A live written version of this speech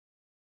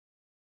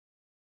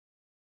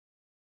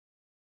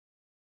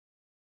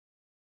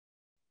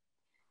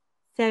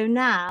So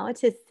now,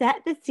 to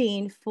set the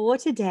scene for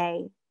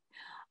today,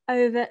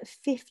 over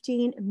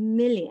 15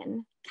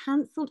 million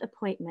cancelled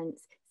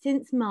appointments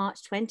since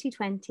March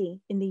 2020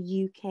 in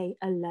the UK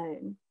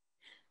alone.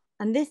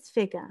 And this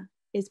figure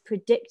is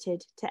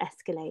predicted to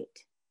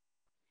escalate.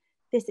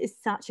 This is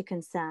such a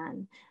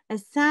concern,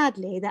 as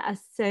sadly there are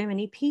so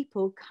many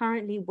people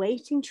currently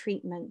waiting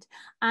treatment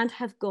and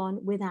have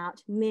gone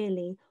without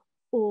merely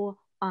or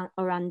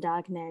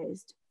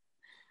undiagnosed.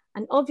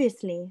 And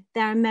obviously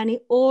there are many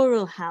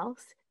oral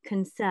health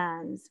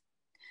concerns.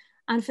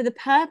 And for the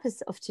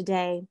purpose of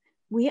today,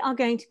 we are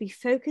going to be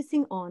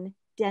focusing on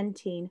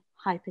dentine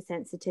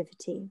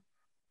hypersensitivity.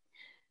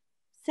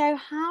 So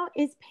how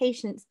is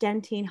patients'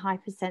 dentine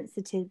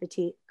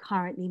hypersensitivity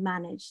currently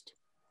managed?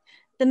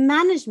 The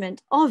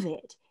management of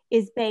it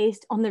is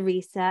based on the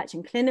research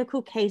and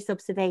clinical case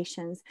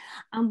observations,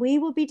 and we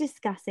will be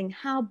discussing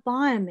how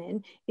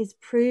Biomin is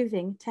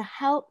proving to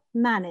help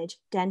manage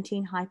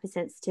dentine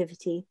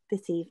hypersensitivity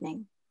this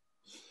evening.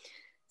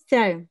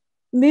 So,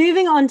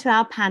 moving on to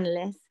our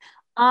panelists,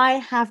 I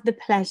have the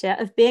pleasure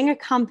of being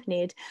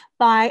accompanied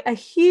by a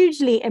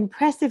hugely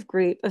impressive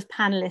group of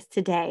panelists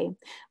today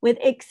with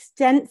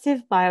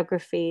extensive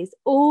biographies,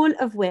 all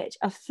of which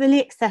are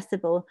fully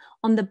accessible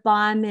on the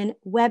Biomin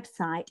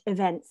website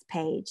events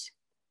page.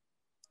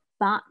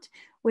 But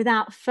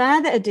without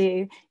further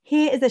ado,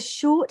 here is a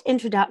short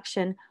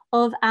introduction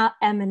of our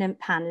eminent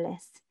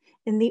panelists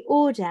in the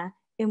order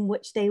in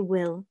which they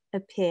will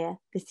appear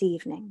this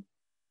evening.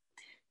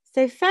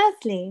 So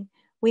firstly,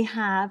 we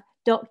have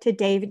Dr.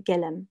 David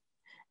Gillam,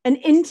 an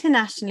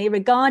internationally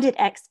regarded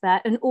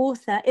expert and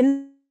author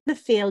in the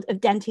field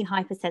of dentine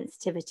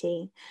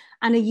hypersensitivity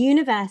and a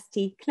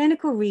university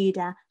clinical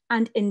reader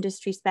and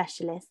industry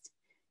specialist.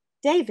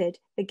 David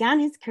began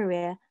his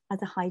career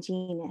as a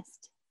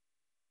hygienist.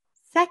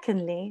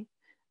 Secondly,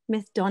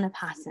 Miss Donna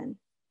Paton,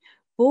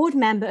 board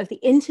member of the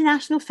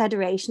International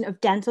Federation of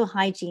Dental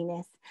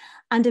Hygienists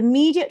and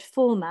immediate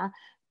former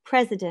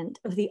president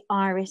of the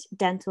Irish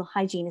Dental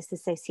Hygienists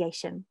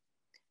Association.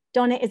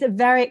 Donna is a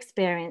very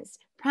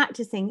experienced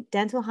practicing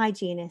dental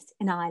hygienist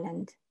in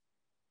Ireland.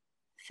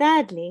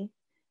 Thirdly,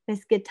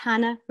 Ms.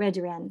 Gitana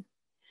Rėderienė,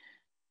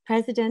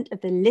 president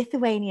of the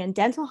Lithuanian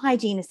Dental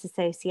Hygienists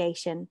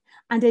Association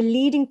and a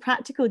leading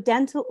practical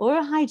dental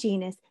oral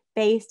hygienist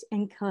based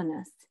in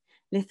Kaunas,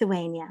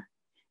 Lithuania.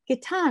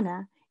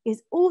 Gitana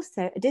is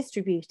also a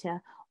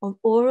distributor of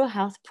oral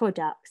health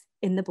products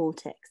in the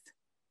Baltics.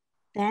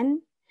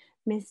 Then,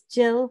 Ms.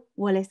 Gill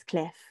Wallis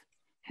Cliffe,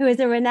 who is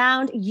a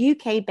renowned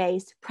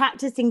UK-based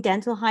practicing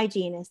dental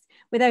hygienist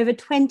with over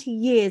 20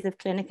 years of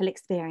clinical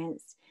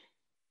experience.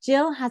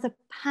 Gill has a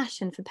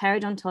passion for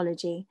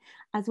periodontology,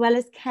 as well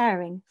as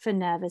caring for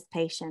nervous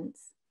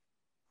patients.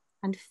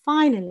 And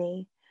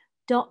finally,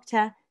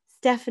 Dr.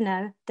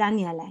 Stefano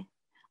Daniele,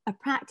 a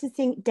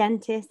practicing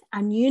dentist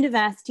and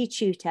university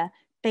tutor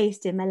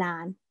based in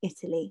Milan,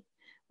 Italy,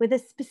 with a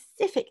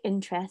specific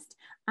interest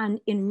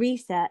in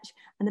research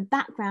and a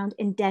background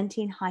in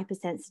dentine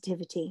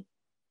hypersensitivity.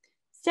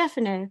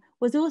 Stefano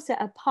was also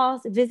a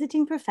past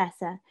visiting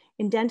professor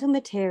in dental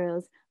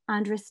materials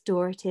and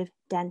restorative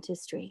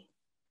dentistry.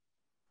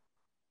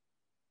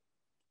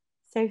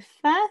 So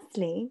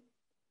firstly,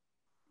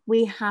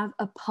 we have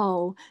a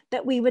poll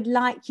that we would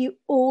like you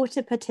all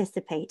to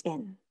participate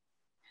in.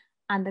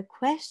 And the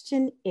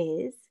question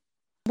is,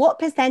 what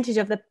percentage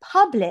of the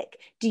public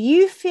do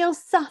you feel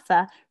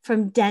suffer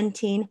from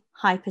dentine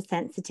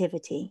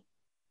hypersensitivity?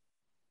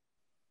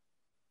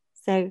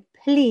 So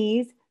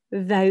please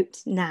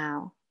vote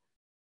now.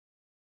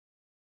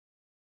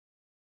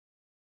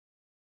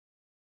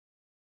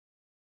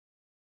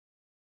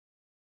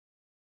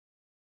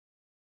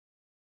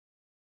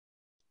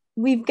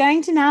 We're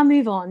going to now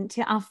move on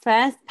to our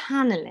first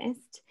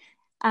panelist,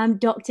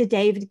 Dr.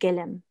 David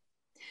Gillam.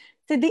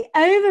 So the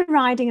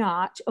overriding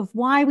arch of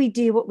why we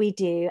do what we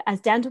do as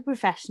dental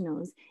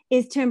professionals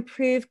is to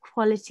improve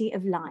quality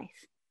of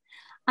life.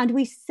 And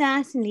we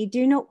certainly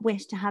do not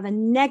wish to have a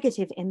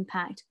negative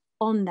impact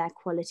on their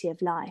quality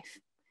of life.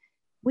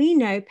 We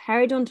know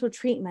periodontal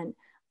treatment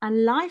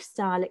and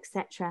lifestyle,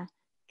 etc.,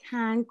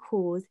 can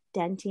cause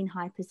dentine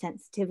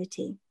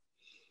hypersensitivity.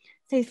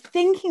 So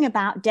thinking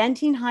about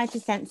dentine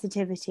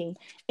hypersensitivity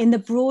in the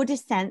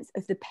broadest sense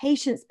of the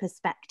patient's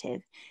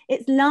perspective,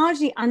 it's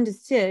largely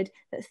understood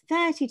that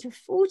 30 to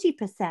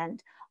 40%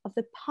 of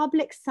the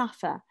public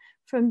suffer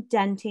from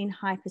dentine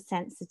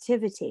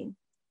hypersensitivity.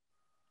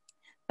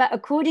 But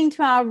according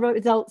to our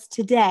results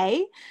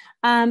today,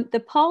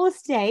 the poll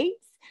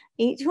states,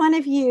 each one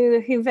of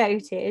you who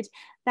voted,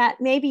 that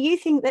maybe you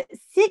think that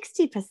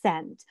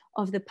 60%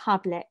 of the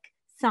public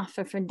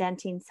suffer from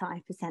dentine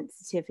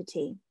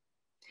hypersensitivity.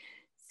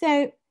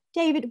 So,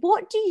 David,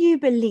 what do you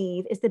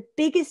believe is the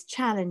biggest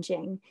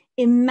challenging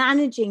in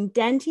managing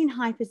dentine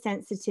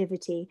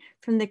hypersensitivity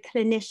from the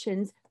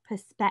clinician's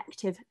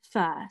perspective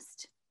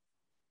first?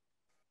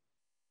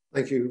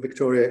 Thank you,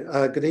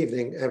 Victoria. Good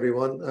evening,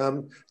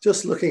 everyone.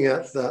 Just looking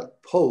at that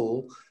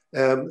poll,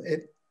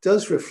 it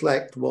does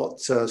reflect what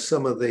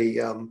some of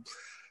the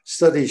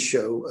studies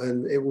show,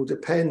 and it will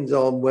depend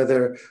on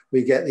whether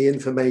we get the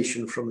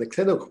information from the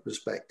clinical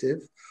perspective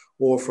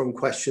or from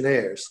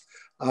questionnaires.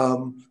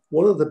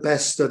 One of the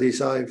best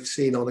studies I've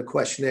seen on a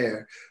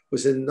questionnaire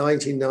was in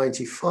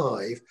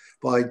 1995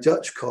 by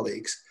Dutch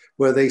colleagues,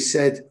 where they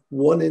said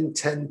 1 in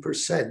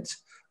 10%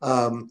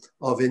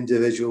 of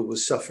individuals will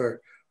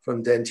suffer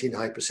from dentine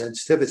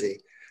hypersensitivity.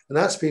 And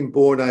that's been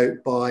borne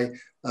out by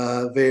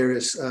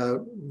various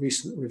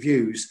recent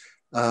reviews.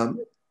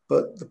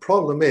 But the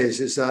problem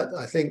is that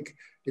I think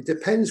it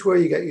depends where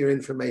you get your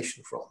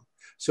information from.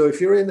 So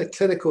if you're in a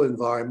clinical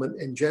environment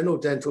in general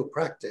dental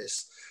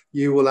practice,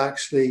 you will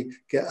actually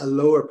get a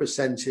lower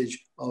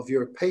percentage of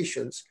your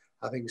patients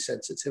having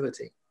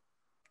sensitivity.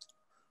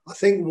 I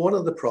think one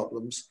of the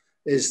problems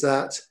is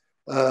that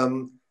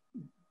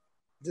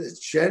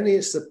generally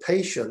it's the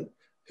patient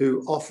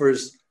who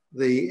offers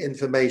the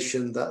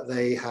information that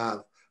they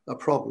have a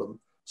problem.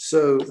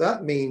 So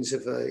that means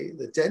if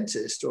the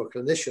dentist or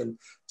clinician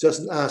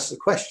doesn't ask the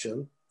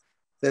question,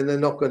 then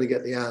they're not going to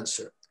get the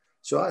answer.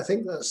 So I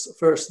think that's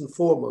first and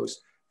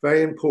foremost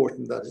very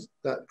important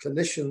that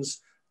clinicians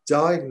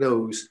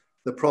diagnose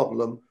the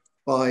problem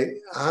by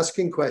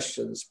asking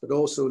questions, but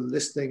also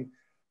listening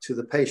to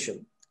the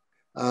patient.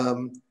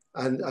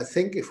 And I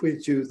think if we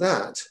do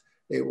that,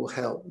 it will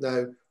help.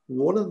 Now,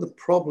 one of the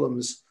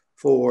problems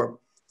for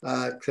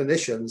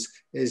clinicians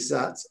is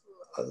that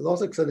a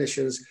lot of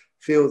clinicians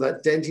feel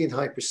that dentine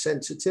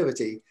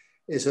hypersensitivity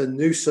is a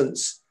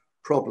nuisance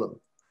problem.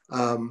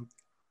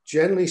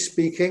 Generally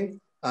speaking,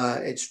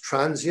 it's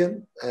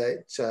transient.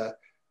 It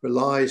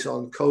relies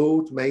on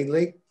cold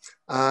mainly.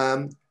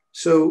 And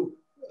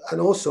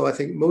also I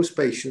think most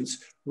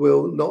patients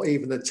will not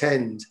even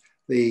attend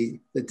the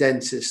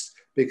dentist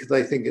because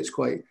they think it's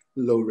quite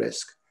low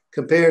risk.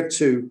 Compared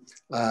to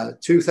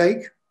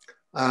toothache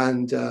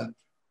and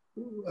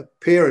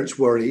appearance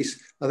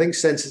worries, I think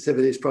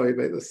sensitivity is probably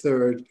about the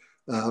third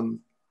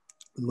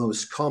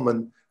most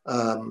common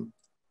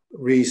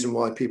reason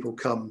why people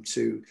come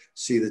to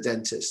see the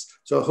dentist.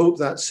 So I hope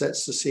that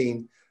sets the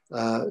scene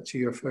to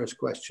your first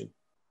question.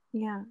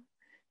 Yeah,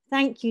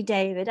 thank you,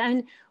 David.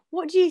 And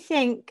what do you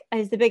think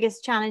is the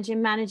biggest challenge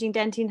in managing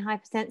dentine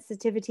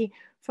hypersensitivity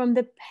from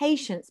the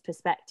patient's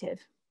perspective?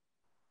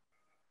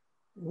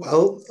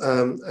 Well,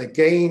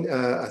 again,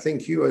 I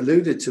think you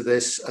alluded to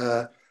this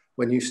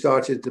when you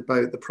started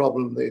about the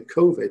problem with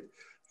COVID.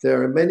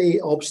 There are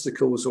many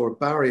obstacles or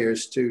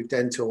barriers to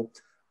dental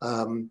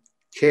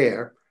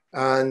care.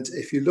 And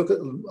if you look at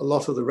a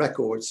lot of the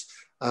records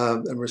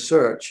and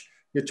research,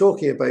 you're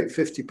talking about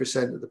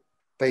 50% of the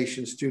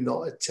patients do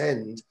not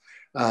attend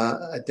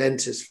a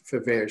dentist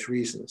for various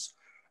reasons.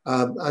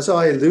 As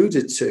I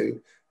alluded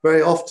to,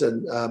 very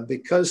often,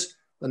 because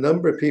a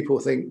number of people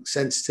think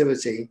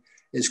sensitivity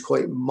is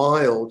quite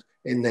mild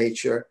in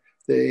nature,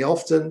 they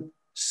often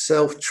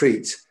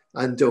self-treat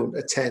and don't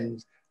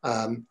attend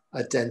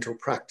a dental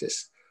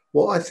practice.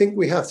 What I think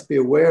we have to be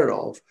aware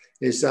of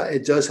is that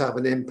it does have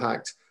an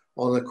impact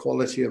on the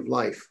quality of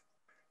life.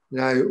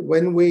 Now,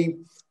 when we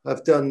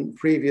have done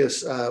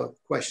previous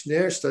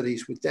questionnaire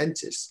studies with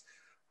dentists,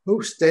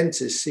 most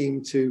dentists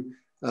seem to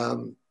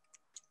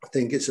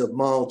think it's a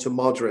mild to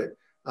moderate,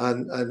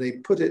 and they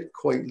put it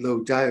quite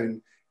low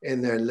down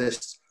in their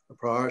list of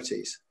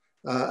priorities.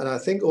 And I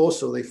think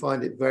also they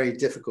find it very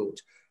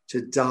difficult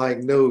to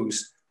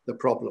diagnose the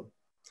problem.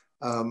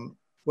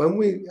 When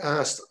we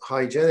asked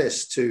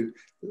hygienists to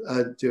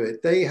do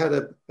it, they had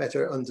a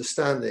better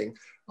understanding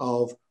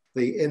of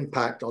the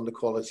impact on the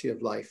quality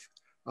of life.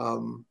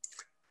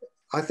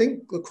 I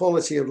think the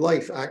quality of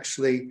life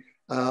actually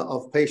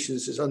of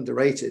patients is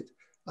underrated.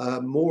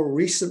 More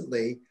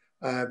recently,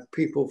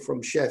 people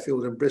from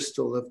Sheffield and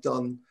Bristol have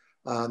done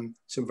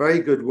some very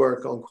good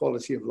work on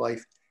quality of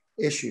life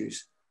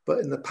issues. But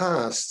in the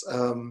past,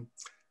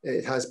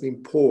 it has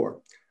been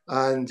poor.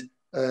 And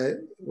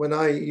when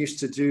I used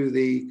to do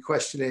the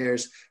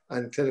questionnaires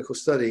and clinical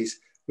studies,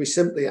 we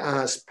simply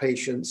asked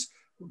patients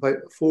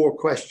about 4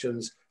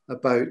 questions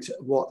about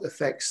what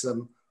affects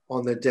them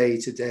on their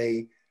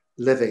day-to-day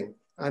living.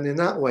 And in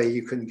that way,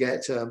 you can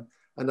get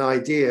an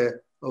idea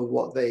of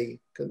what they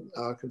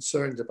are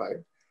concerned about.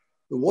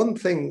 The one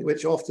thing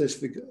which often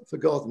is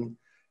forgotten,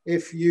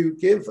 if you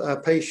give a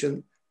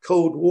patient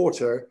cold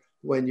water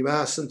when you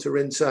ask them to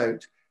rinse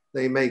out,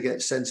 they may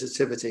get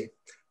sensitivity.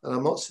 And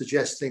I'm not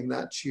suggesting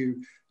that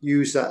you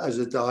use that as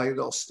a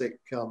diagnostic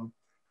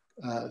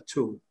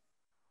tool.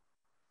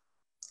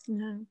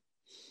 No.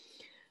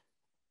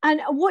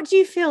 And what do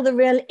you feel the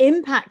real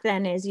impact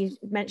then is? You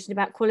mentioned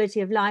about quality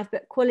of life,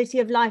 but quality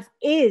of life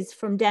is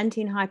from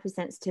dentine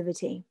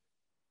hypersensitivity.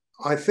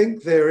 I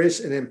think there is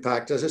an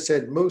impact. As I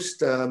said,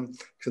 most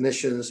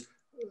clinicians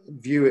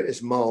view it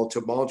as mild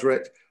to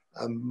moderate.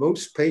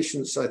 Most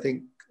patients, I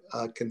think,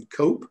 can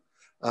cope.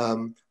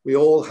 We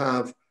all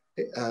have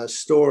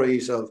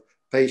stories of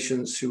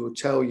patients who will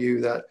tell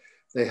you that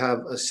they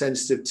have a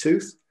sensitive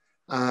tooth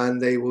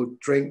and they will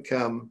drink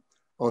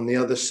on the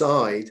other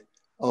side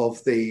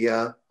of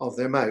their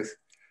mouth.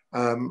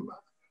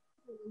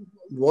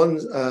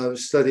 One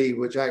study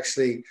which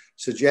actually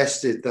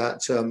suggested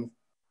that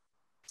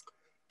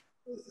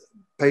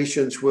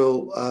patients will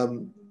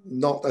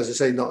not, as I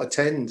say, not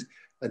attend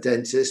a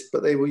dentist,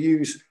 but they will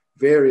use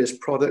various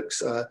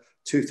products,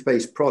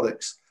 toothpaste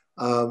products,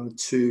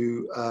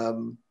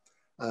 to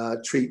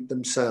treat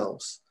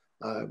themselves.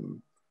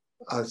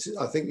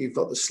 I think you've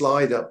got the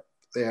slide up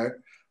there.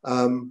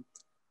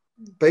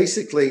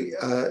 Basically,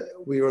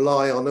 we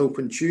rely on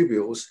open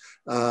tubules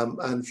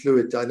and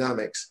fluid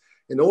dynamics.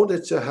 In order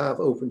to have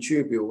open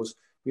tubules,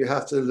 you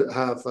have to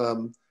have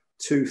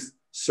tooth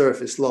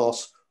surface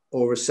loss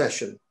or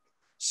recession.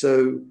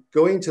 So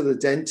going to the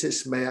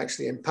dentist may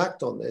actually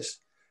impact on this.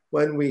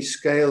 When we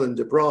scale and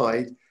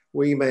debride,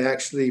 we may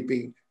actually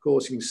be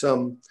causing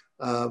some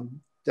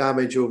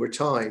damage over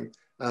time.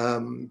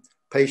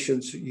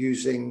 Patients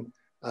using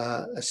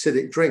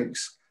acidic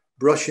drinks,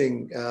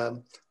 brushing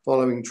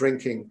following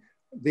drinking,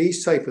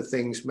 these type of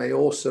things may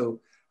also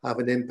have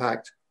an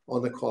impact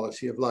on the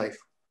quality of life.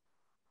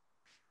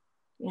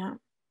 Yeah.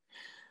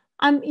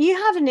 You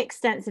have an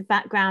extensive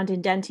background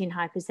in dentine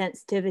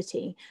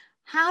hypersensitivity.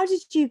 How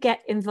did you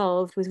get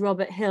involved with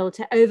Robert Hill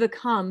to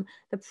overcome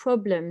the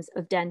problems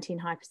of dentine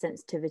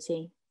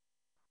hypersensitivity?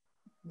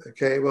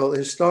 Okay, well,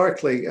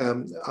 historically,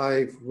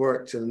 I've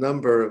worked in a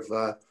number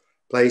of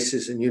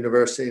places in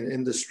university and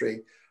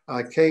industry.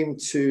 I came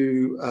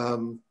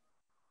to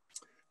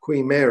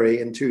Queen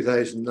Mary in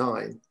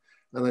 2009,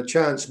 and a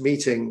chance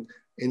meeting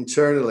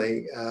internally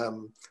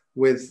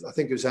with, I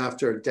think it was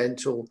after a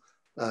dental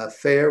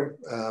fair,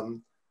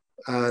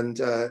 and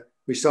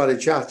we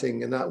started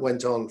chatting, and that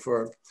went on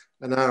for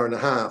an hour and a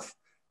half,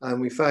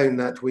 and we found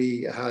that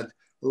we had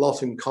a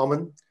lot in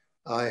common.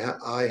 I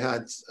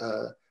had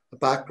a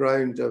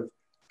background of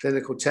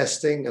clinical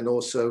testing, and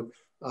also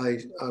I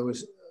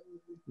was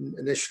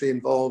initially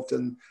involved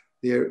in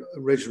the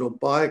original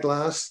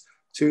Bioglass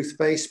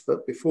toothpaste,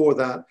 but before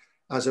that,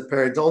 as a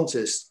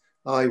periodontist,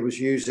 I was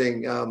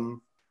using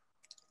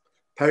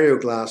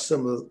Perioglass.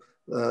 Some of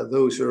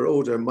those who are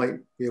older might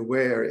be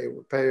aware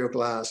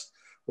Perioglass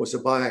was a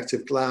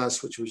bioactive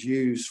glass which was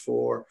used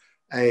for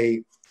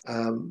a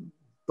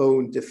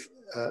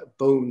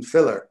bone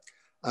filler.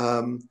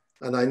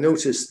 And I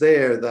noticed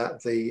there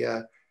that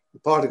the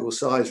particle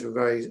size were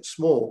very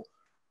small.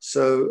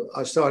 So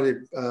I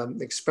started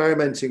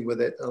experimenting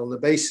with it, and on the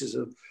basis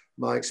of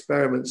my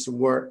experiments and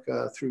work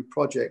through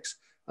projects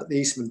at the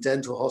Eastman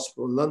Dental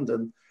Hospital in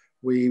London,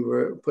 we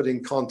were put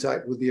in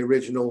contact with the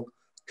original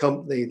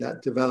company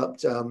that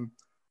developed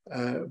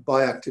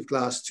bioactive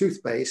glass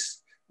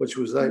toothpaste, which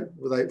was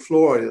without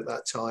fluoride at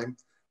that time.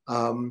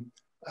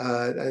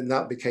 And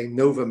that became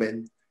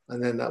Novamin,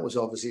 and then that was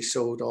obviously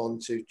sold on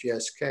to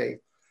GSK.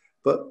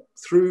 But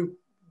through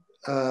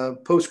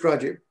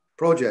postgraduate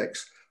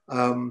projects,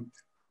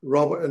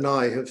 Robert and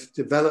I have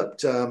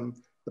developed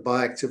the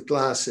bioactive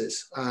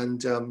glasses.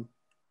 And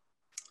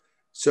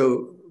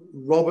so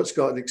Robert's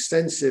got an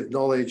extensive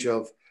knowledge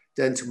of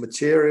dental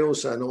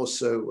materials and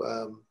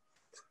also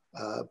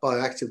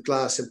bioactive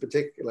glass in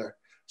particular.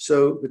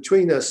 So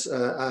between us,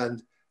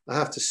 and I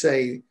have to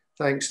say,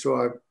 thanks to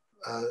our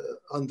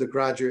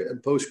undergraduate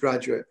and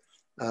postgraduate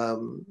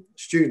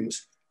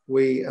students,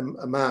 we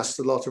amassed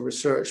a lot of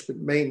research, but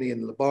mainly in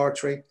the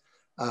laboratory.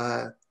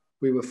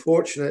 We were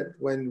fortunate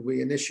when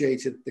we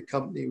initiated the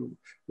company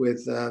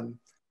with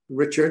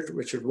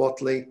Richard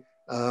Watley.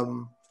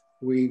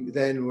 We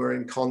then were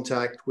in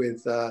contact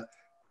with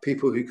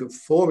people who could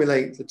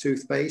formulate the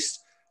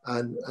toothpaste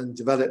and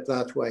develop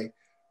that way.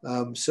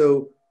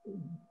 So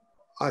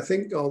I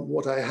think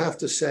what I have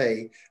to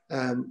say,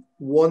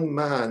 one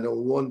man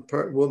or one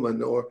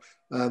woman or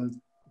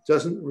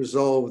doesn't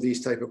resolve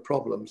these type of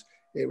problems.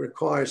 It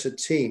requires a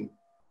team,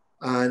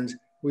 and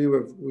we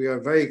are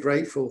very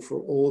grateful for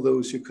all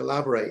those who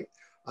collaborate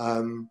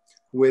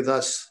with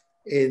us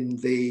in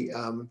the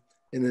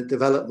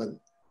development.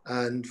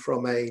 And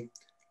from a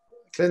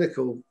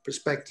clinical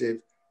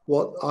perspective,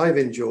 what I've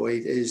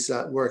enjoyed is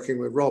that working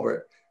with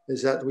Robert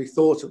is that we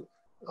thought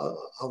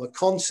of a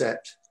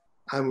concept,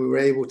 and we were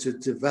able to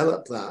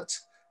develop that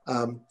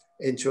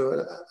into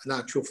an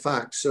actual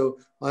fact. So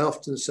I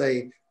often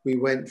say we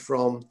went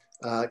from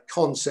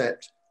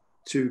concept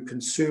to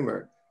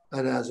consumer.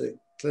 And as a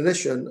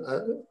clinician,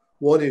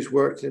 one who's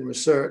worked in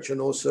research and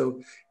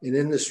also in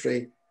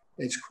industry,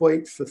 it's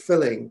quite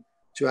fulfilling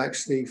to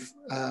actually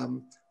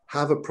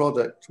have a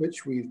product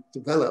which we've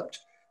developed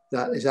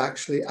that is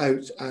actually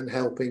out and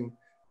helping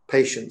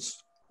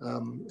patients.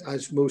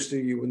 As most of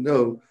you will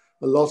know,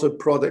 a lot of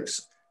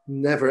products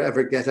never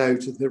ever get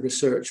out of the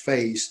research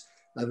phase,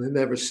 and they're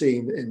never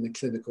seen in the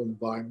clinical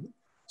environment.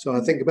 So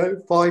I think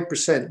about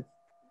 5%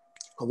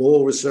 of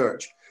all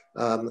research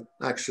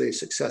actually is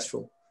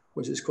successful,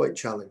 which is quite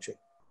challenging.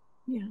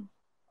 Yeah,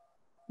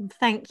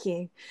 thank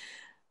you.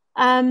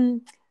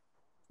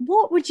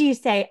 What would you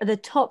say are the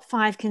top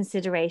 5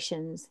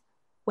 considerations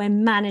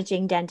when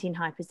managing dentine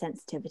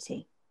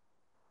hypersensitivity?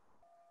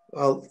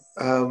 Well,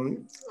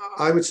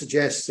 I would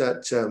suggest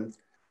that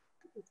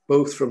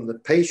both from the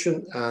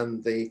patient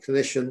and the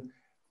clinician,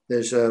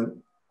 there's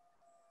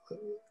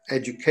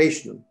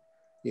education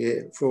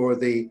for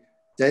the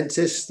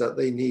dentist, that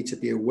they need to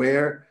be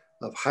aware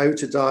of how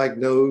to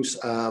diagnose.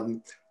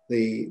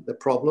 the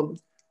problem,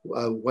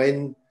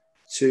 when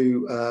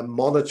to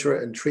monitor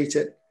it and treat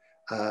it,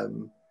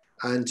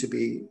 and to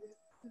be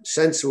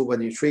sensible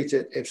when you treat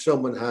it. If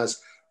someone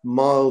has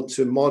mild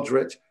to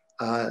moderate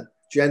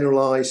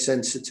generalized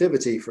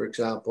sensitivity, for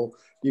example,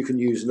 you can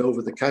use an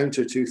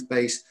over-the-counter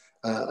toothpaste,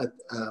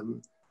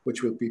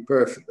 which would be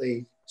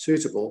perfectly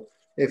suitable.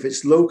 If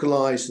it's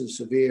localized and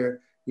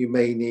severe, you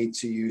may need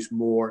to use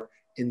more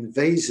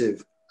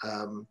invasive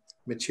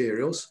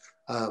materials.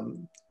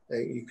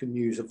 You can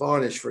use a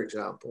varnish, for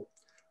example,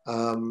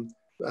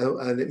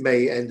 and it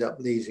may end up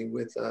leading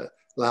with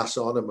lac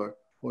ionomer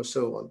or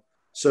so on.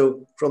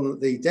 So from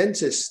the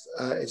dentist,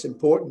 it's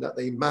important that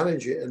they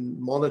manage it and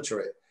monitor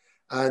it.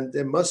 And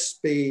there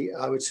must be,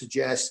 I would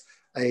suggest,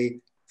 a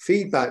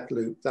feedback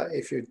loop that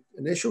if your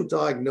initial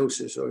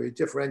diagnosis or your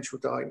differential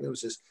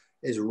diagnosis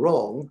is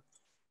wrong,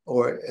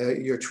 or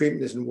your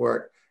treatment doesn't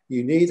work,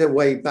 you need a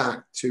way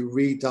back to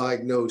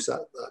re-diagnose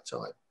at that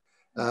time.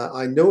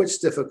 I know it's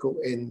difficult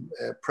in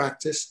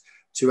practice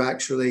to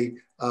actually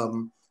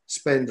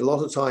spend a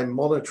lot of time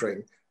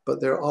monitoring,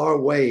 but there are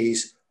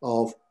ways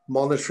of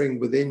monitoring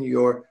within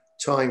your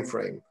time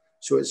frame.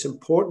 So it's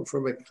important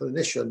from a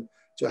clinician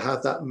to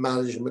have that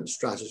management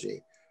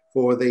strategy.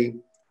 For the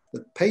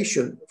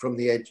patient, from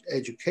the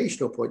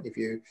educational point of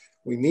view,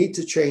 we need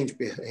to change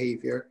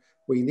behavior.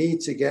 We need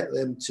to get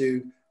them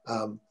to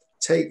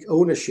take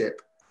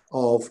ownership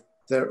of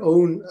their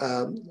own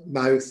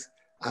mouth,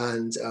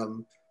 and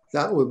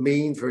that would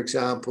mean, for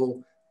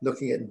example,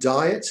 looking at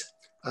diet,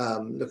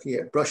 looking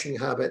at brushing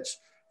habits.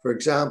 For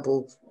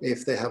example,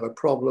 if they have a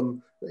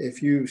problem,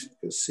 if you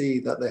see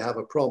that they have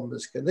a problem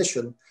as a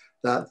clinician,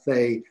 that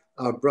they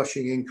are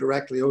brushing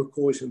incorrectly or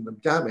causing them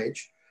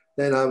damage,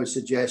 then I would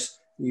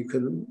suggest you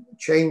can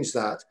change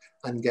that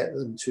and get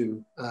them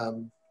to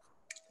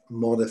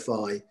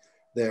modify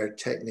their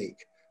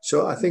technique.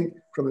 So I think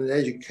from an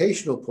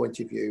educational point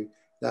of view,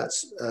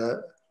 that's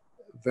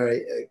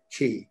very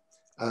key.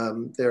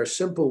 There are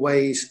simple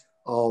ways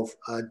of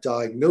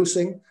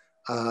diagnosing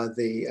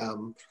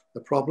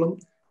the problem.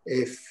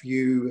 If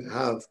you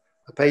have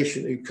a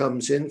patient who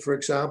comes in, for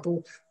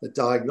example, the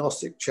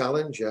diagnostic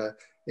challenge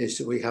is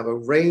that we have a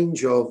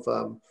range of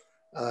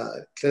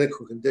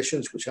clinical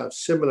conditions which have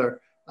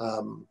similar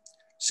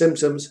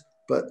symptoms,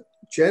 but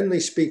generally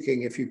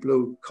speaking, if you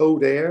blow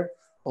cold air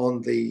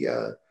on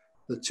the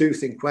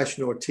tooth in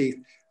question or teeth,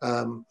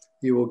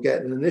 you will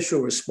get an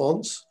initial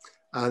response,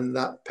 and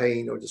that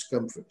pain or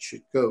discomfort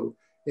should go.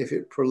 If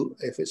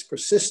it's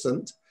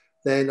persistent,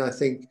 then I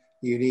think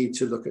you need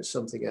to look at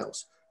something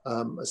else.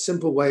 A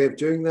simple way of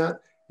doing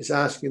that is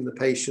asking the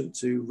patient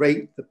to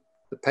rate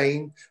the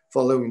pain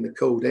following the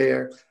cold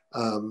air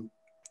on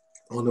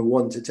a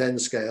 1 to 10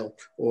 scale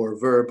or a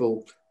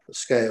verbal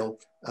scale,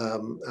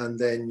 and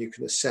then you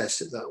can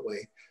assess it that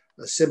way.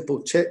 A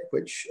simple tip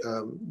which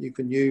you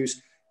can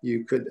use,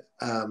 you could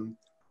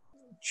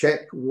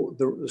check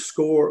the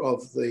score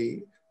of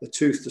the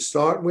tooth to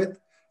start with,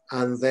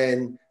 and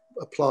then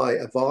apply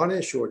a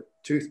varnish or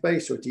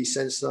toothpaste or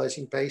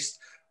desensitizing paste,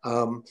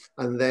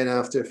 and then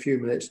after a few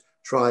minutes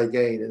try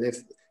again. And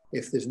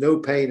if there's no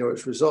pain or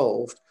it's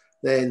resolved,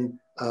 then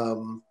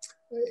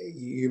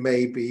you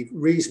may be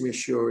reasonably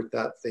assured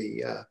that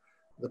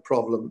the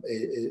problem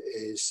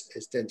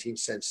is dentine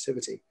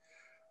sensitivity.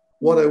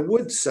 What I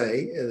would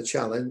say, the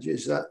challenge,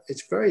 is that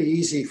it's very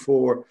easy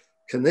for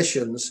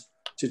clinicians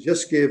to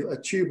just give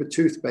a tube of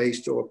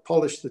toothpaste or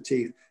polish the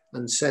teeth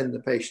and send the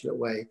patient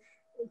away.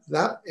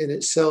 That in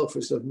itself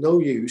is of no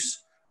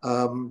use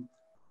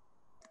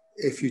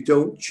if you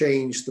don't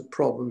change the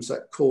problems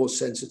that cause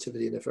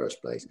sensitivity in the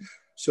first place.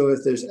 So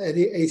if there's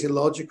any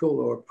etiological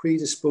or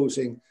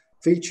predisposing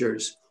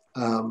features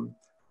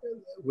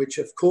which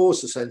have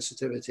caused the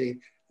sensitivity,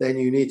 then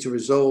you need to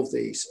resolve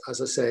these.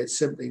 As I say, it's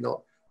simply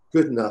not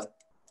good enough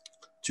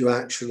to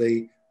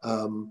actually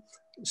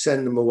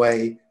send them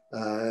away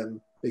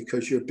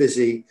because you're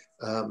busy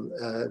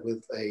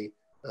with a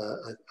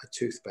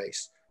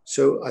toothpaste.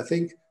 So I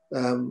think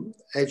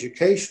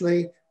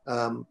educationally,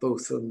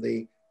 both from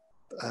the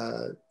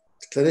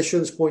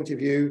clinician's point of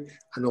view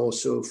and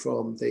also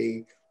from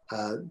the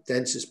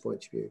dentist's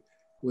point of view,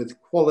 with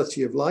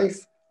quality of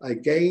life,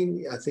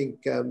 again, I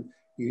think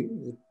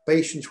the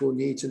patients will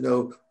need to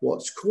know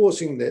what's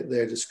causing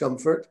their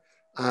discomfort,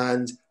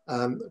 and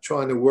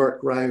trying to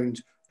work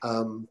around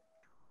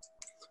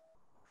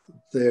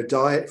their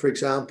diet, for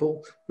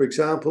example. For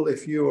example,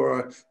 if you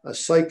are a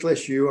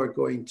cyclist, you are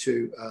going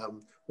to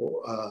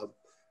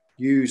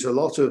use a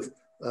lot of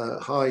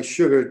high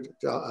sugar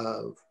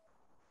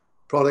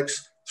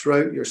products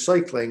throughout your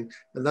cycling,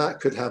 and that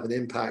could have an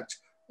impact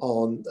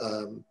on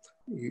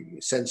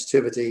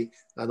sensitivity.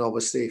 And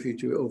obviously, if you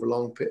do it over a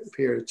long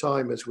period of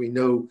time, as we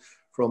know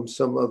from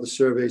some other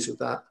surveys of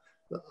that,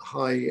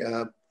 high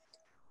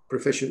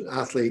proficient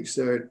athletes,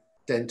 their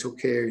dental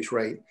caries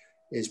rate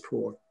is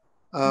poor.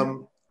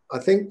 I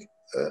think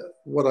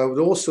what I would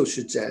also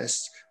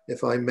suggest,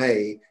 if I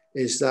may,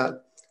 is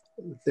that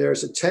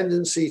there's a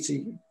tendency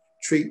to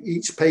treat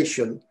each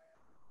patient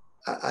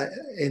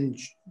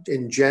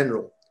in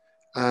general.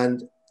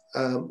 And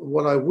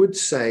what I would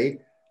say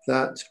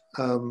that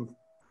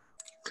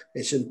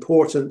it's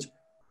important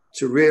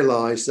to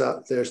realize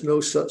that there's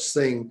no such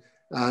thing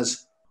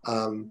as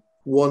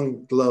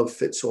one glove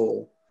fits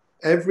all.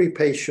 Every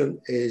patient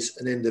is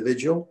an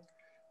individual.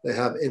 They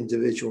have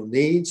individual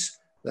needs.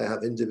 They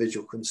have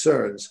individual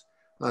concerns.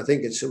 I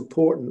think it's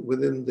important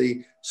within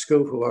the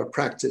scope of our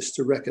practice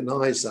to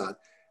recognize that.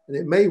 And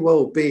it may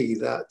well be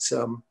that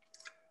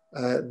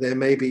there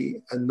may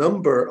be a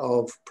number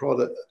of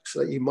products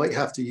that you might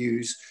have to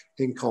use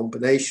in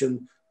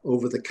combination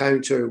over the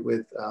counter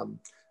with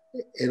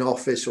in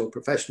office or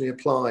professionally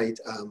applied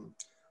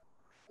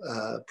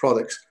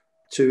products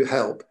to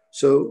help.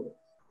 So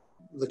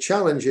the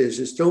challenge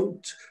is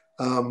don't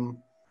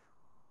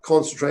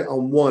concentrate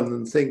on one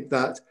and think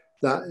that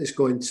that is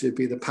going to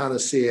be the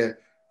panacea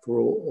for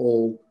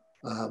all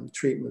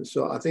treatments.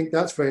 So I think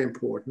that's very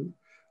important.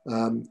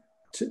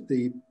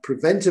 The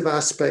preventive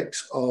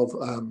aspects of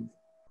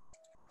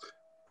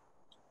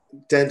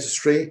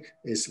dentistry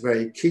is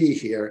very key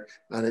here,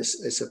 and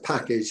it's a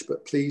package,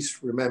 but please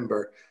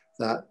remember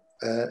that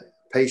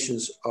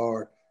patients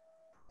are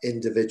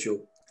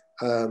individual.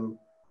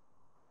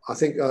 I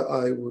think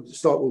I will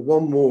start with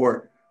one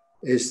more,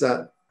 is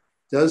that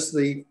does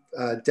the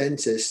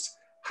dentist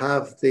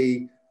have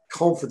the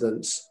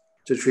confidence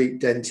to treat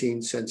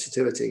dentine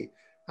sensitivity?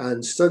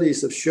 And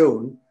studies have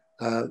shown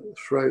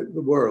throughout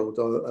the world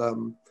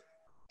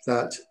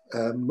that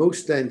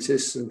most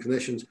dentists and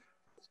clinicians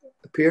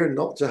appear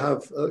not to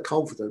have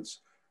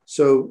confidence.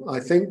 So I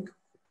think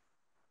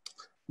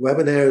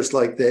webinars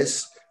like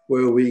this,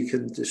 where we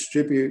can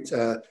distribute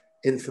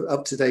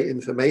up-to-date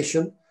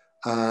information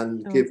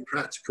and give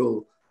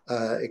practical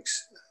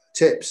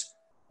tips,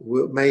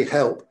 may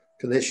help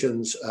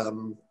clinicians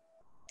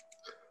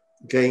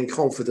gain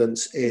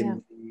confidence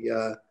in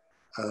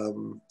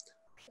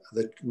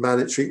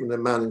the treatment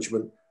and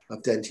management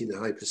of dentine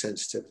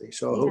hypersensitivity.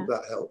 So I hope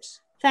that helps.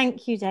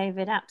 Thank you,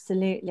 David.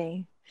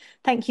 Absolutely.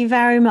 Thank you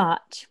very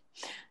much.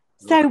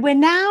 So we're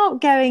now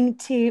going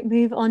to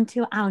move on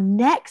to our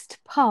next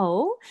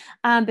poll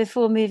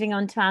before moving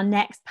on to our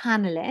next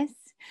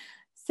panelists.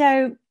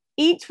 So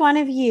each one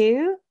of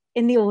you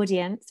in the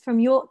audience, from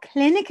your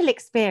clinical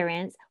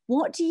experience,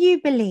 what do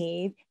you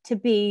believe to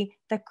be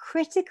the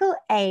critical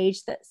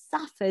age that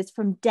suffers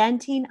from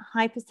dentine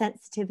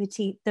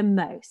hypersensitivity the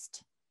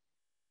most?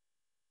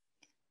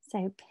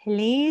 So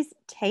please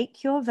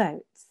take your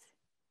votes.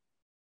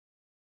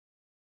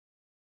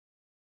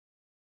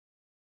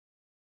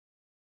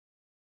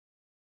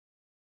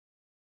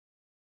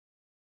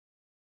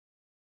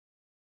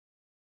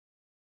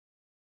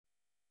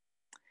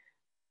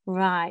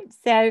 Right,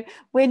 so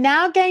we're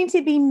now going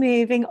to be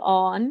moving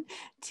on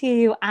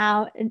to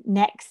our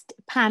next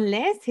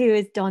panelist, who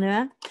is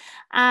Donna,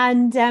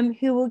 and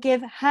who will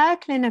give her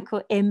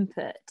clinical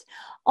input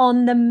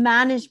on the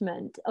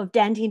management of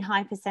dentine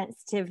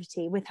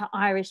hypersensitivity with her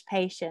Irish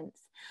patients.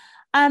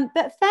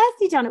 But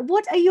firstly, Donna,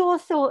 what are your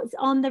thoughts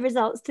on the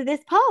results to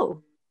this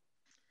poll?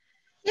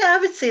 Yeah, I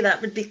would say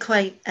that would be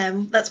quite,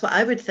 that's what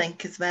I would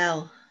think as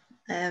well.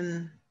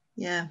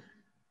 Yeah.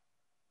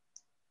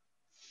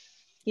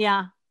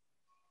 Yeah.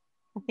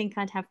 I think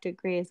I'd have to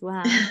agree as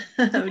well.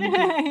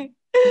 Okay,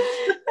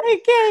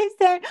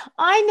 so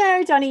I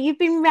know, Donna, you've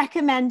been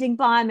recommending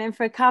Biomin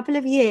for a couple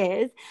of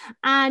years,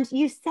 and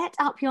you set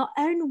up your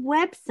own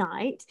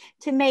website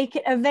to make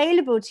it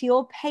available to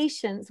your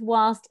patients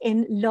whilst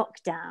in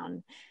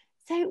lockdown.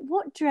 So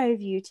what drove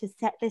you to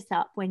set this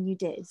up when you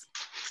did?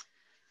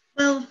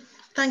 Well,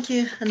 thank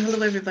you, and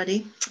hello,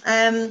 everybody.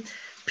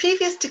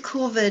 Previous to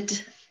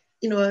COVID,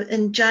 you know,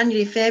 in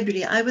January,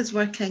 February, I was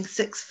working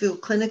 6 full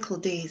clinical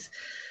days.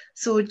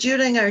 So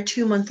during our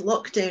 2-month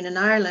lockdown in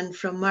Ireland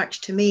from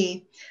March to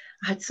May,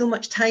 I had so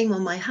much time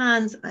on my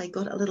hands, I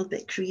got a little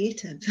bit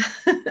creative.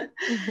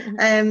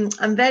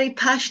 I'm very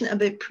passionate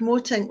about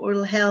promoting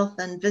oral health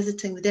and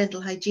visiting the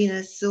dental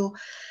hygienist. So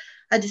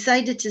I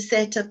decided to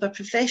set up a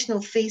professional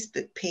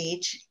Facebook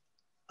page,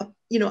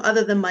 you know,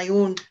 other than my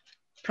own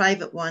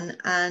private one,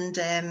 and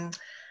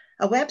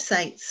a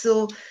website.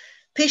 So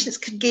patients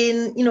could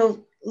gain, you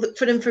know, look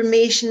for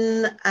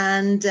information,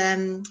 and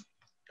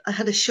I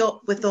had a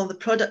shop with all the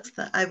products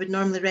that I would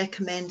normally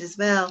recommend as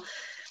well.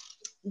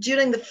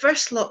 During the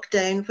first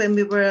lockdown, when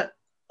we were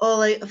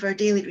all out of our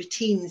daily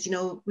routines, you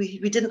know, we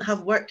didn't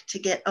have work to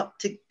get up,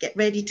 to get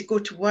ready to go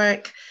to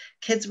work.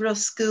 Kids were off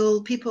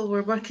school, people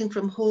were working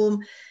from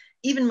home.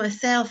 Even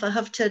myself, I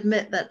have to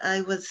admit that I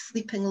was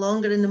sleeping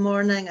longer in the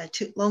morning. I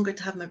took longer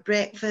to have my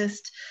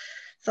breakfast.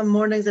 Some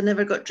mornings I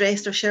never got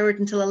dressed or showered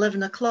until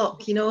 11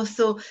 o'clock, you know.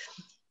 So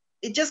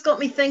it just got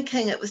me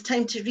thinking it was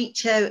time to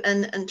reach out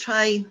and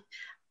try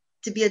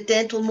to be a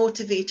dental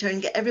motivator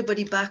and get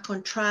everybody back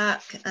on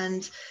track.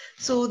 And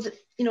so,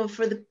 you know,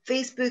 for the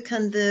Facebook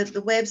and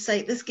the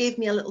website, this gave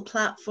me a little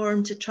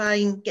platform to try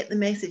and get the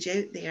message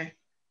out there,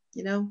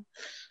 you know.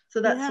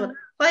 So that's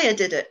why I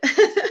did it.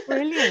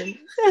 Brilliant.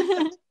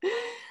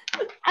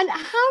 And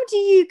how do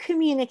you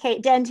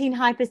communicate dentine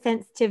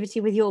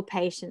hypersensitivity with your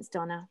patients,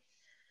 Donna?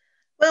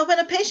 Well, when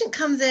a patient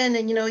comes in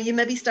and, you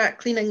maybe start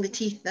cleaning the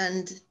teeth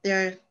and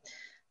they're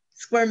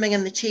squirming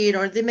in the chair,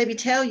 or they maybe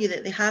tell you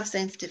that they have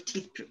sensitive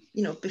teeth,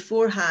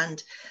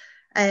 beforehand.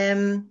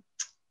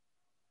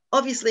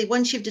 Obviously,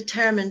 once you've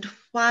determined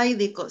why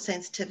they've got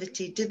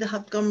sensitivity, do they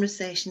have gum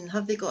recession?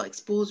 Have they got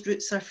exposed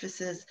root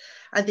surfaces?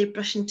 Are they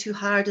brushing too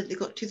hard? Have they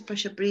got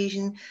toothbrush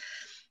abrasion?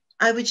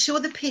 I would show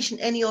the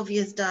patient any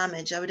obvious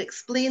damage. I would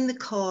explain the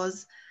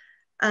cause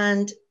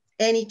and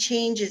any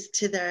changes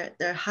to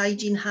their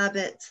hygiene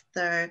habits,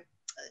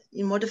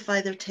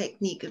 modify their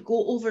technique,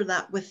 go over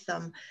that with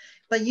them.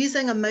 By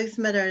using a mouth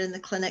mirror in the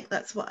clinic,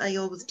 that's what I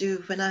always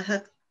do. When I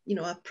have,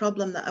 a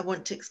problem that I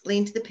want to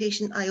explain to the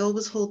patient, I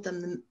always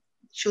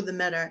show the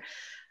mirror,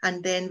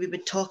 and then we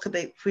would talk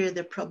about where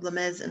their problem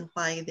is and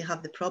why they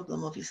have the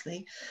problem,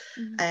 obviously.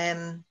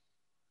 Mm-hmm.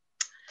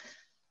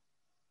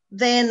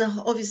 Then,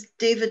 obviously,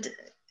 David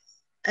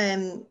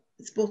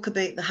spoke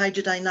about the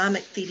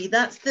hydrodynamic theory.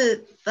 That's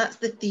the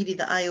theory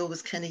that I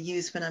always kind of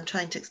use when I'm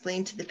trying to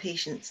explain to the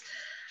patients.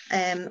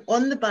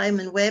 On the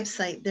Biomin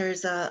website,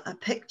 there's a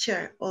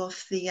picture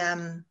of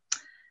the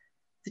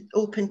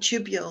open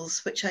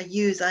tubules, which I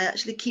use. I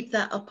actually keep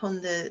that up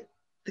on the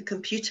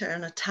computer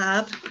on a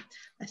tab.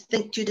 I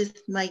think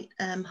Judith might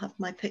have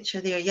my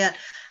picture there. Yeah,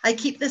 I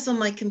keep this on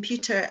my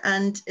computer,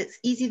 and it's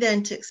easy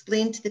then to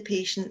explain to the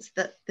patients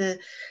that the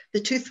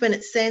tooth, when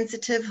it's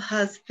sensitive,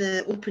 has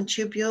the open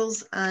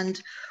tubules, and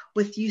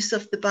with use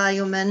of the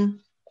Biomin,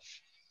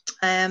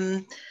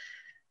 the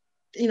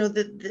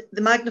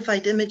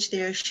magnified image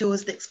there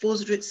shows the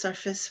exposed root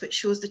surface, which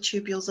shows the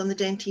tubules on the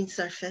dentine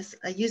surface.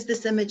 I use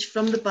this image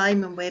from the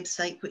Biomin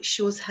website, which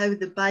shows how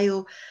the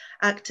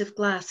bioactive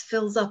glass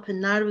fills up and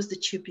narrows the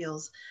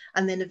tubules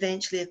and then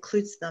eventually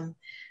occludes them.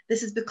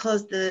 This is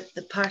because the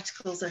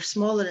particles are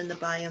smaller in the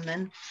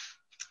Biomin,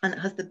 and it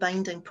has the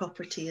binding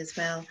property as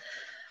well.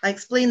 I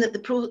explain that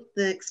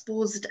the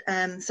exposed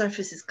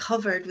surface is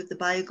covered with the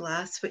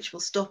bioglass, which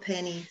will stop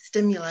any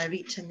stimuli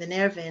reaching the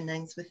nerve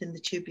endings within the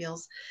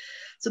tubules.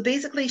 So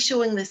basically,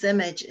 showing this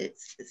image,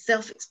 it's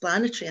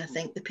self-explanatory. I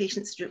think the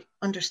patients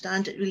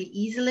understand it really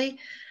easily,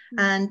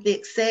 and they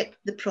accept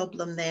the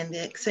problem. Then they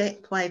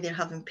accept why they're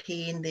having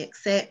pain. They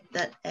accept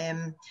that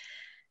the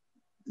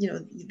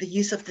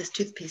use of this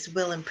toothpaste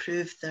will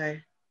improve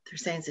their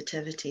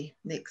sensitivity.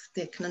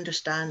 They can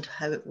understand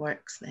how it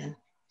works then.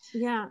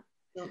 Yeah.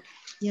 So,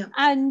 yeah.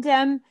 And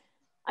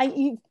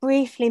you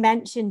briefly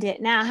mentioned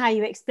it now, how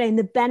you explain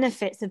the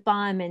benefits of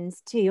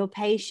Biomins to your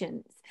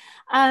patients.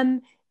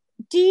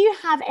 Do you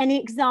have any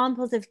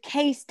examples of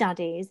case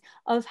studies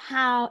of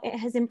how it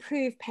has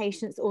improved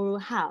patients' oral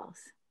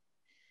health?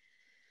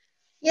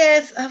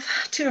 Yes,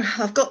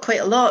 I've got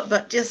quite a lot,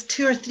 but just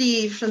 2 or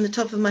 3 from the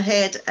top of my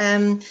head.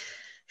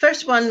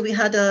 First one, we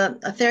had a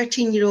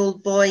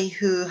 13-year-old boy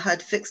who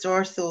had fixed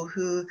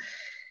ortho,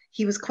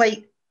 he was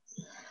quite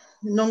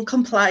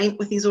non-compliant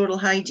with his oral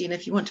hygiene,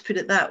 if you want to put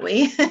it that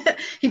way.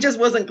 He just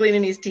wasn't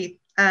cleaning his teeth.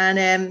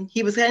 And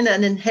he was kind of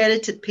an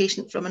inherited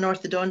patient from an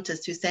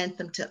orthodontist who sent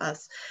them to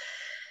us.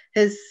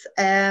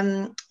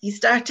 He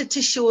started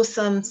to show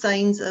some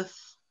signs of,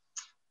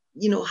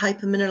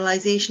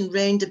 hypermineralization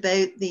round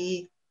about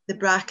the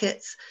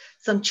brackets,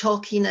 some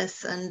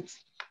chalkiness and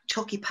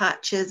chalky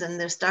patches, and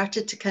they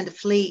started to kind of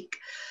flake.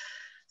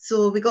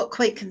 So we got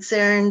quite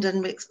concerned,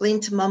 and we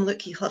explained to Mum,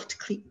 look, you'll have to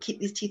keep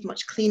these teeth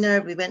much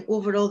cleaner. We went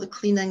over all the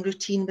cleaning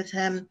routine with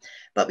him,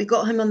 but we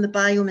got him on the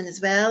Biomin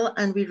as well,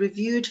 and we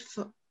reviewed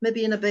for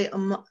maybe in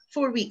about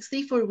 4 weeks,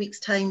 3-4 weeks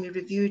time, we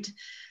reviewed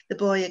the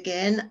boy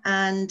again,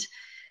 and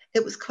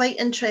it was quite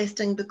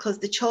interesting because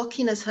the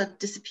chalkiness had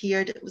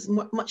disappeared. It was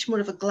much more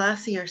of a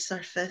glassier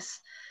surface.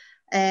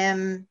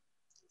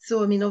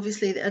 So, I mean,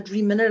 obviously it had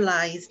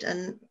remineralized,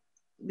 and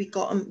we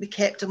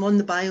kept him on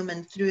the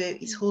Biomin throughout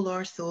his whole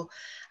ortho.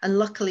 And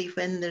luckily,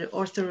 when the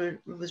ortho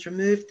was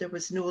removed, there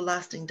was no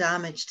lasting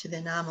damage to the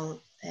enamel.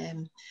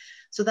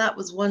 So that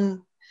was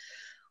one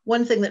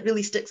thing that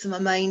really sticks in my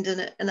mind.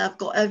 And I've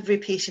got every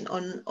patient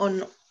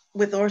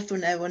with ortho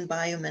now on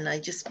Biomin. I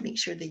just make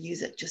sure they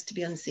use it just to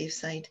be on the safe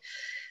side.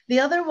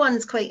 The other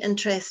one's quite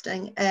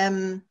interesting.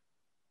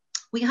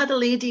 We had a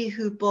lady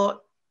who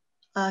bought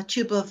a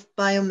tube of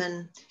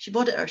Biomin. She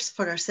bought it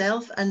for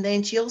herself, and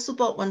then she also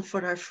bought one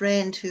for her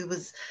friend who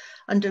was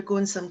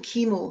undergoing some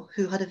chemo,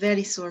 who had a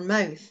very sore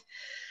mouth.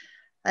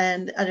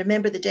 And I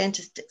remember the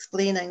dentist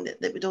explaining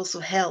that would also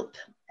help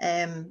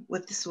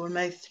with the sore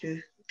mouth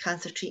through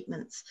cancer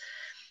treatments.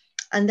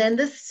 And then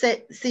this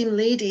same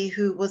lady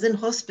who was in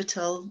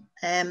hospital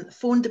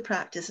phoned the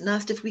practice and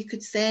asked if we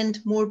could send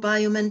more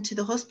Biomin to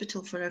the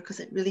hospital for her because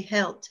it really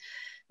helped.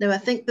 Now, I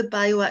think the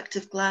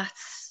bioactive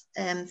glass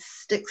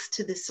sticks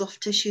to the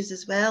soft tissues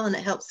as well, and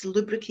it helps to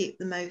lubricate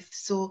the mouth.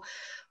 So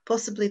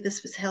possibly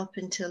this was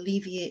helping to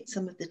alleviate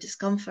some of the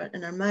discomfort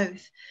in her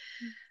mouth.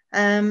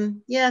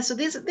 Yeah, so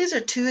these are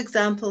 2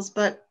 examples,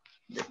 but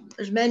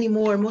there's many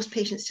more. Most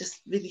patients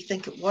just really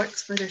think it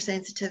works for their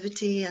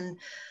sensitivity, and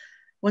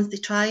once they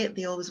try it,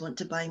 they always want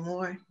to buy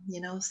more,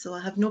 so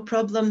I have no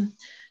problem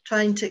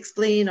trying to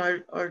explain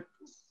or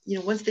you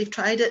know, once they've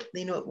tried it,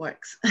 they know it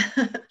works.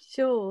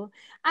 Sure.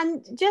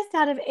 And just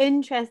out of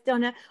interest,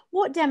 Donna,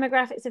 what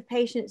demographics of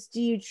patients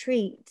do you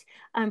treat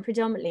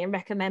predominantly and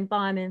recommend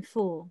Biomin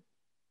for?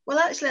 Well,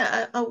 actually,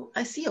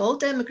 I see all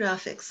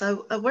demographics.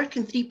 I work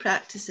in 3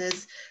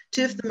 practices.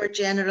 2 of them are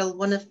general.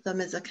 One of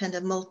them is a kind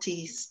of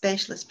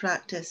multi-specialist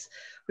practice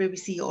where we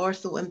see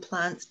ortho,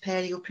 implants,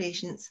 perio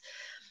patients.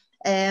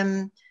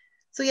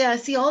 So yeah, I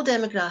see all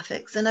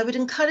demographics, and I would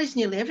encourage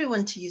nearly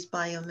everyone to use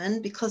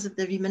Biomin because of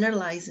the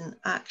remineralizing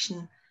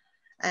action.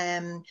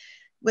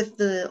 With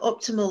the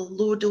optimal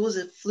low dose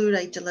of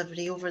fluoride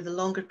delivery over the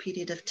longer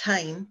period of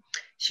time,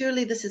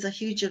 surely this is a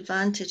huge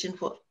advantage in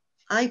what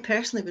I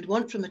personally would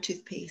want from a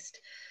toothpaste.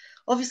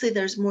 Obviously,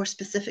 there's more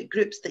specific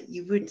groups that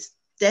you would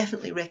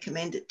definitely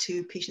recommend it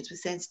to: patients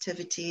with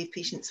sensitivity,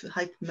 patients with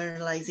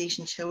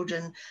hypermineralization,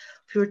 children,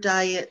 poor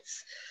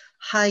diets,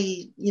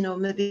 high, you know,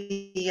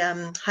 maybe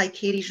high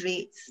caries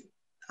rates,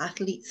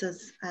 athletes,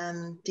 as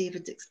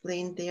David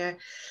explained there.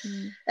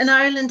 In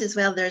Ireland as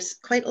well, there's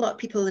quite a lot of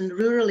people in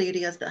rural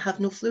areas that have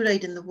no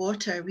fluoride in the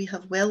water. We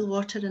have well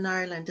water in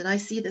Ireland, and I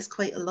see this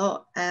quite a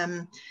lot.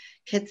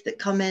 Kids that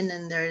come in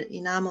and their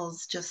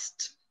enamels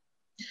just,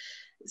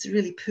 it's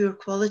really poor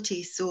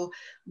quality. So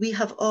we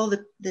have all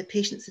the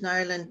patients in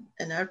Ireland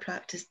in our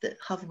practice that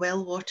have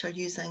well water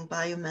using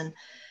Biomin.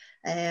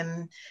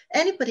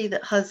 Anybody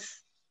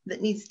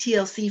that needs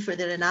TLC for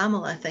their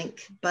enamel, I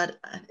think, but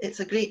it's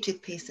a great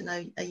toothpaste, and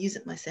I use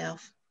it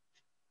myself.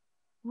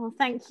 Well,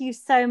 thank you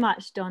so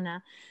much,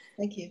 Donna.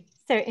 Thank you.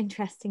 So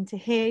interesting to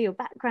hear your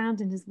background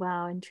and as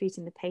well in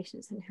treating the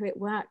patients and who it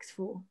works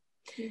for.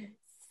 Yeah.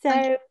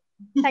 So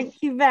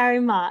thank you very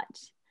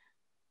much.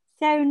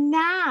 So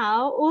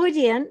now,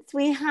 audience,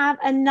 we have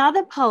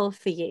another poll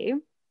for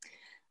you.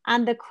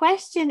 And the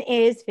question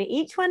is for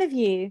each one of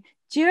you: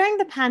 during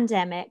the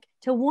pandemic,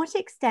 to what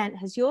extent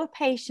has your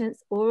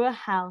patient's oral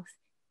health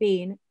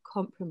been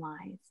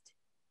compromised?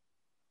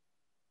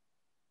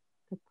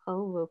 The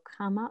poll will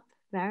come up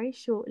very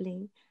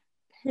shortly.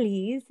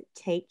 Please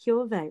take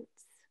your votes.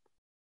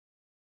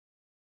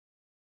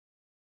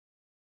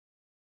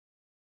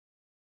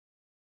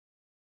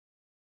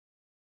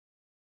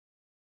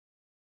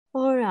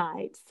 All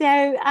right,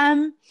 so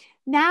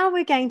now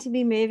we're going to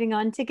be moving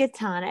on to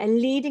Gitana, a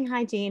leading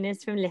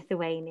hygienist from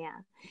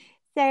Lithuania.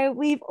 So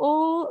we've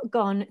all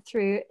gone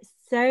through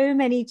so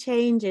many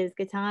changes,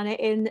 Gitana,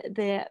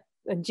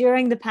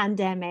 during the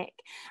pandemic,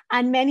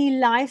 and many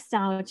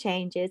lifestyle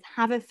changes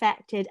have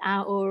affected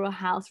our oral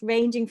health,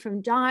 ranging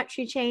from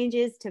dietary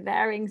changes to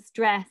varying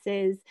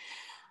stresses.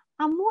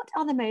 And what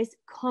are the most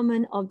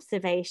common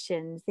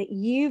observations that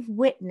you've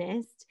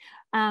witnessed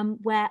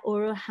where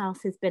oral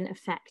health has been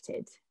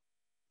affected?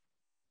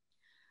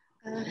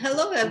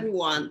 Hello,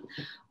 everyone.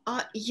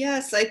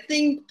 Yes, I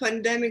think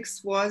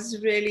pandemics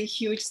was really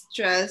huge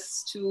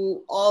stress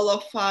to all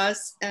of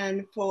us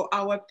and for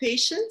our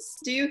patients.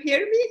 Do you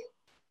hear me?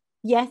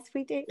 Yes,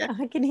 we do. Yeah.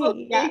 I can hear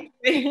you. Yeah.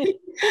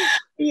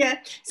 Yeah.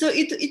 So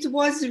it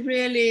was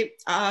really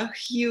a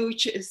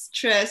huge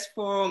stress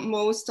for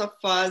most of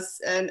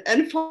us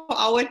and for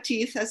our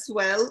teeth as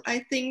well, I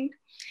think.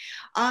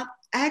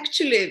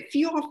 Actually, a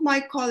few of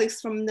my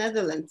colleagues from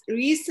Netherlands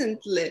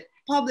recently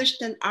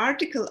published an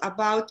article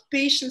about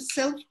patient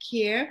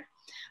self-care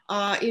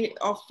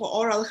of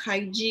oral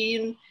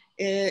hygiene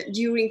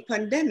during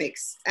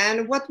pandemics.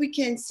 And what we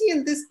can see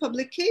in this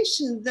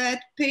publication,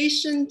 that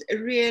patient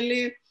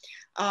really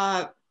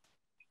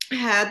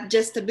had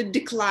just a bit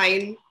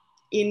decline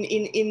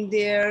in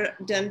their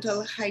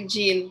dental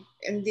hygiene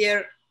and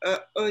their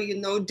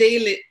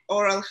daily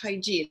oral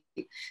hygiene,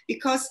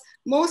 because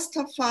most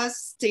of us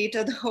stayed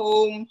at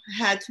home,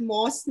 had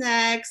more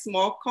snacks,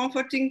 more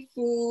comforting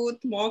food,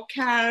 more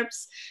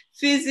carbs,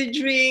 fizzy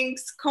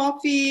drinks,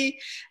 coffee.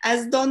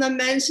 As Donna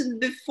mentioned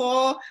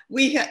before,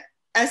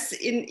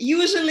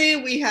 usually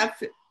we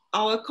have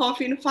our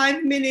coffee in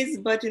 5 minutes,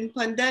 but in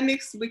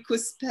pandemics, we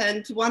could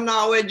spend 1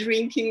 hour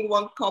drinking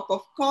 1 cup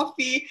of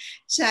coffee,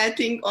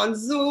 chatting on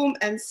Zoom,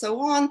 and so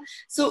on.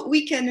 So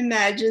we can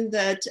imagine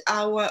that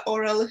our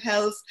oral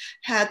health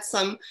had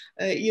some,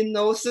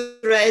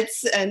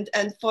 threats, and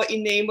for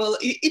enamel,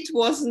 it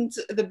wasn't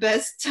the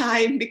best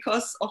time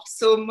because of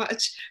so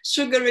much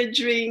sugary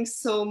drinks,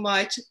 so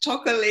much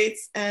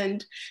chocolates,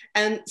 and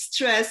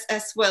stress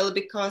as well,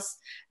 because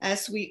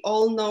as we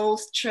all know,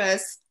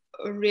 stress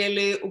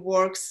really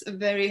works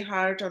very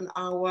hard on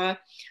our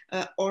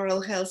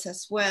oral health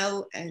as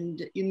well,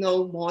 and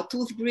more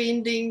tooth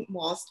grinding,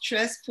 more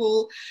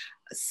stressful.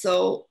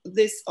 So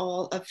this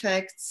all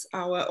affects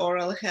our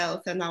oral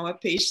health and our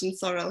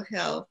patients' oral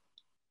health.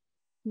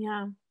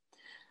 Yeah.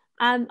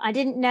 I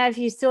didn't know if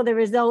you saw the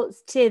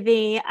results to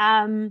the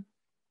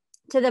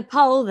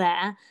poll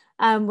there,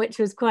 which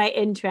was quite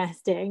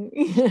interesting.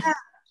 Yeah,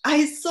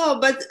 I saw,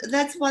 but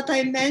that's what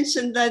I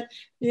mentioned, that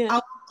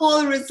our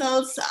poll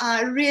results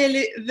are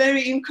really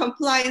very in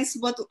compliance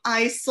with what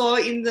I saw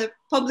in the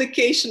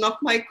publication of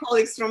my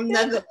colleagues from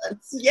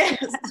Netherlands.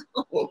 Yes.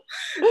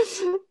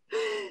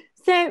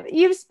 So,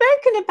 you've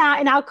spoken about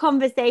in our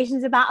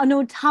conversations about an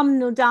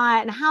autumnal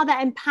diet and how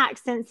that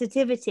impacts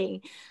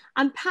sensitivity.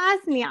 And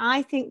personally,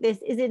 I think this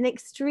is an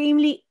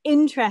extremely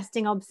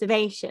interesting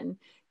observation.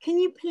 Can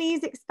you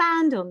please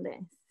expand on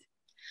this?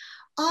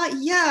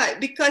 Yeah,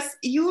 because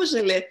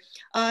usually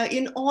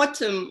in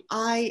autumn,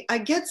 I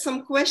get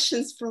some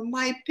questions from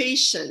my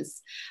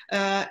patients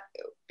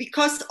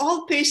because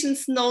all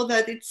patients know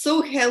that it's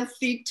so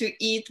healthy to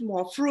eat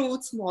more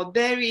fruits, more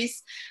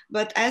berries.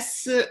 But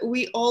as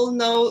we all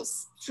know,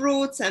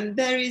 fruits and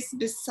berries,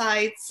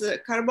 besides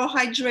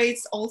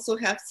carbohydrates, also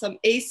have some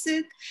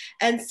acid.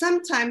 And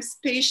sometimes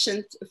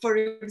patients, for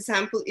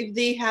example, if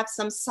they have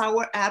some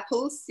sour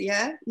apples,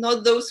 yeah,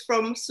 not those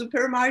from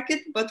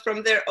supermarket, but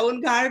from their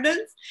own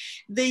gardens,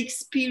 they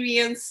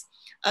experience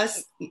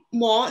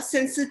more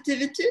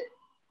sensitivity.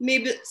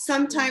 Maybe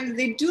sometimes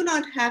they do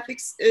not have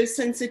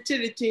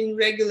sensitivity in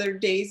regular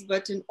days,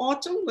 but in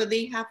autumn, when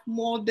they have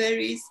more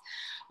berries,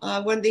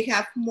 when they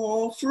have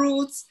more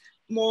fruits,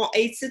 more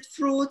acid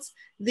fruits,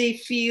 they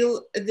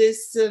feel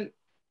this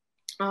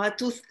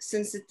tooth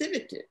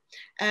sensitivity.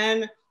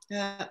 And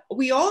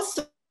we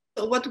also,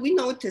 what we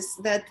notice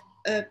that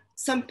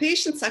some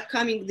patients are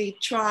coming, they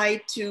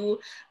try to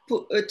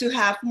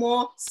have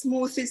more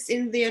smoothies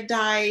in their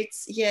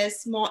diets,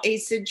 yes, more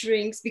acid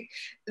drinks.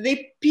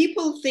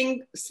 People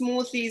think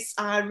smoothies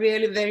are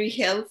really very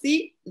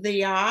healthy,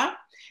 they are,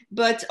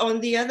 but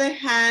on the other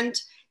hand,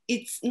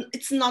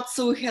 it's not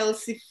so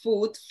healthy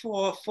food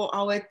for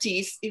our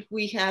teeth if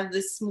we have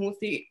this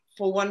smoothie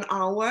for 1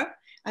 hour.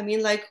 I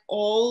mean, like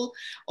all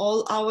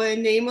our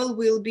enamel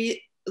will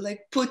be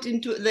like put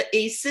into the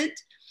acid.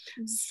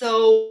 Mm-hmm.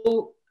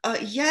 So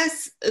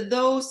yes,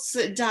 those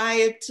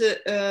diet,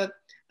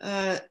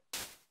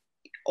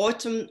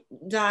 autumn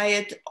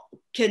diet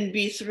can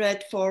be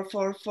threat for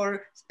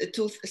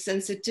tooth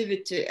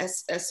sensitivity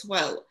as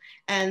well.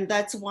 And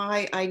that's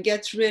why I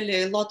get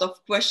really a lot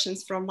of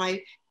questions from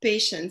my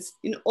patients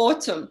in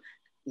autumn.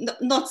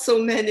 Not so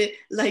many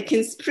like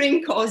in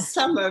spring or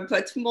summer,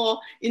 but more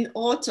in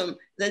autumn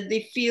that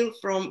they feel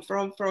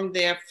from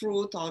their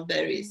fruit or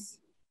berries.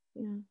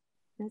 Yeah,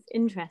 that's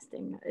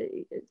interesting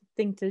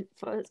thing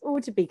for us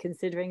all to be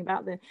considering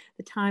about the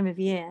time of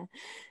year.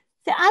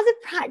 So as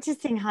a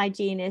practicing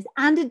hygienist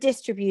and a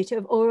distributor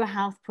of oral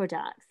health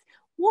products,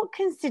 what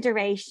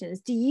considerations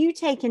do you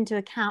take into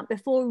account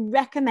before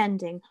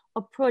recommending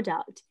a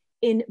product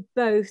in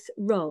both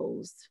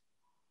roles?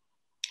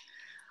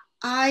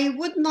 I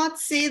would not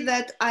say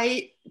that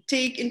I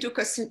take into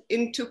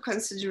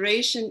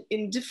consideration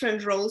in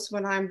different roles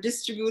when I'm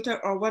distributor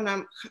or when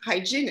I'm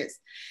hygienist,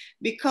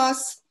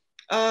 because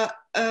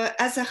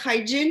as a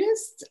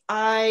hygienist,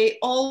 I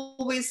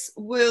always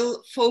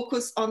will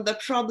focus on the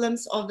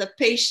problems of the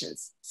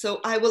patients.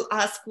 So I will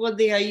ask what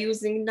they are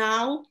using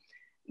now.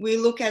 We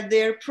look at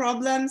their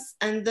problems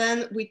and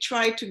then we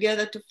try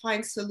together to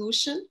find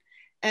solution.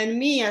 And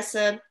me as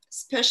a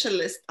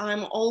specialist,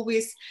 I'm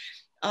always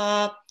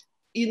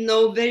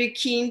very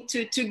keen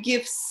to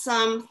give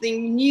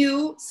something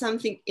new,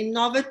 something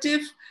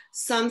innovative,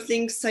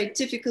 something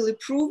scientifically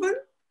proven.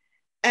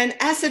 And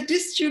as a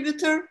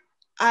distributor,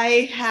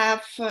 I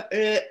have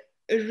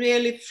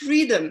really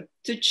freedom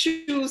to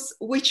choose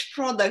which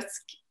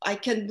products I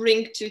can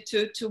bring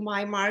to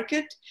my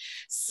market.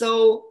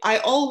 So I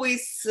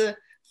always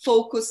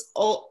focus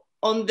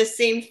on the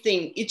same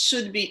thing. It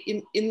should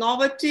be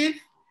innovative,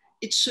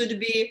 it should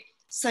be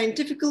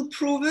scientifically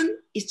proven,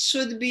 it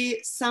should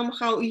be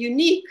somehow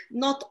unique,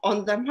 not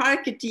on the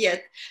market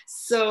yet.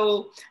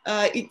 So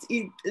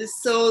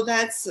so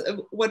that's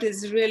what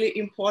is really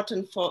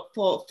important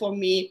for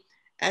me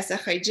as a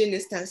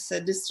hygienist, as a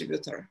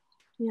distributor.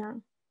 Yeah,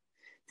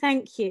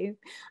 thank you.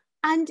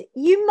 And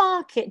you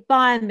market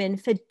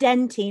Biomin for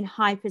dentine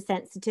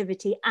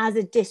hypersensitivity as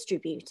a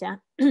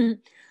distributor.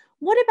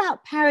 What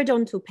about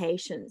periodontal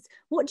patients?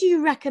 What do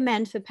you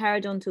recommend for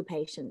periodontal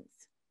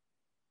patients?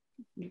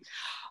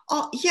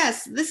 Oh,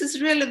 yes, this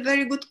is really a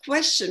very good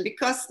question,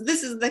 because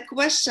this is the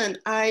question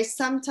I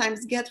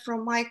sometimes get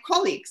from my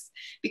colleagues,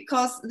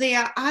 because they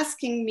are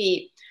asking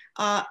me,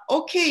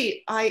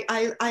 okay,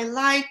 I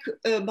like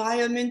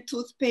Biomin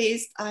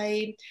toothpaste.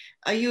 I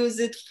use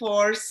it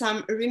for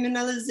some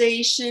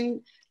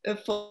remineralization,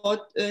 for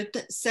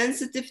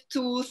sensitive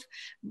tooth,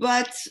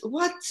 but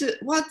what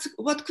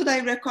could I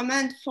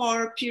recommend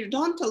for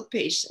periodontal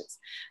patients?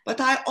 But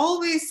I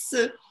always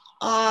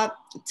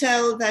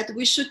tell that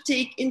we should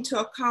take into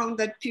account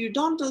that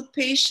periodontal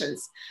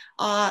patients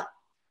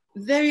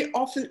very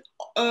often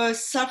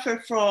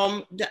suffer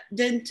from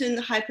dentine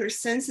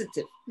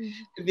hypersensitivity.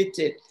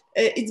 Mm-hmm.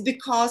 It's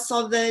because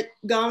of the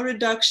gum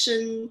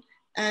reduction,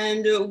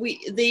 and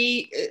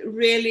they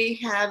really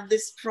have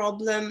this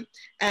problem,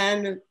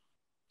 and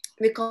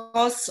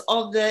because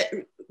of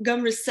the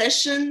gum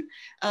recession,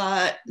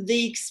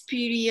 they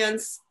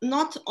experience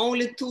not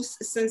only tooth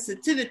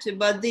sensitivity,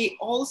 but they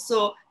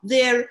also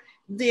their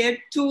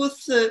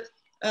tooth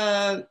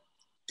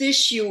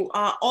tissue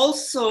are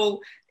also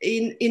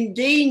in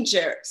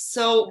danger.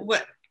 So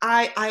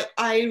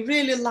I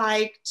really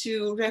like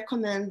to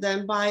recommend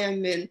them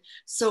Biomin.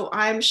 So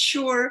I'm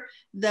sure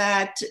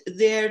that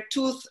their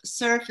tooth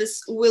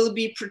surface will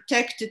be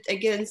protected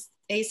against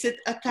acid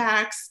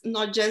attacks,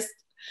 not just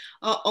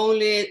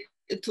only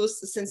tooth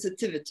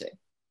sensitivity.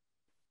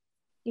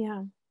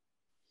 Yeah.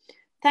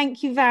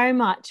 Thank you very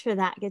much for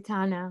that,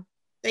 Gitana.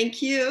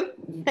 Thank you.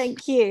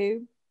 Thank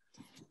you.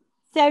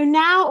 So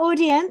now,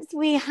 audience,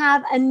 we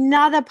have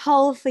another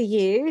poll for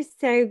you.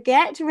 So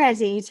get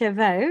ready to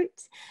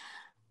vote.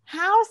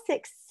 How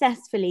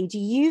successfully do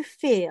you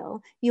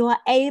feel you are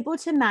able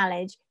to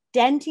manage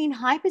dentine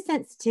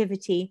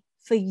hypersensitivity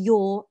for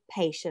your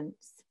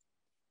patients?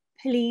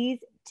 Please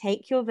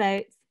take your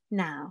votes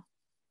now.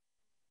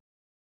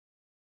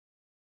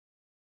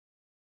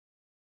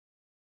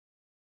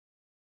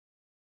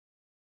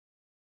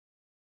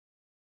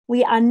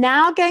 We are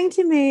now going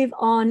to move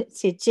on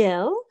to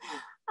Gill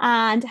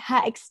and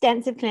her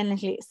extensive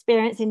clinical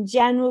experience in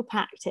general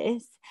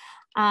practice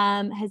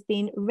has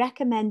been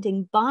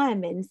recommending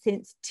Biomin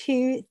since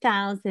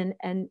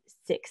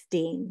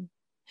 2016.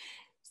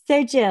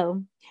 So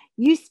Gill,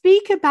 you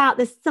speak about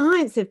the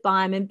science of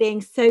Biomin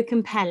being so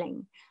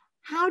compelling.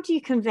 How do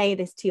you convey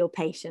this to your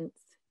patients?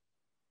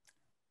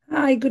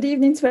 Hi, good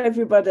evening to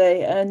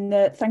everybody,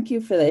 and thank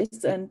you for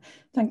this, and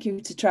thank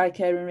you to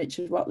TRICARE and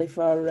Richard Watley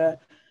for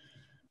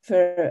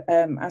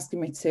asking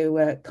me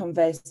to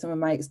convey some of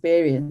my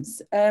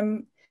experience.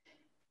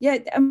 Yeah,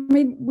 I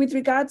mean, with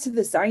regard to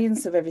the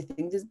science of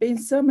everything, there's been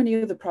so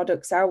many other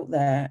products out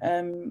there,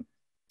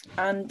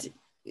 and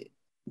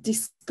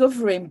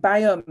discovering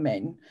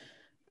Biomin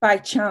by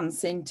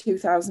chance in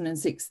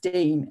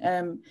 2016,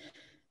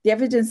 the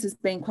evidence has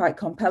been quite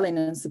compelling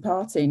and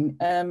supporting.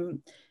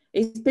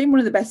 It's been one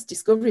of the best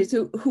discoveries.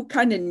 Who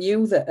kind of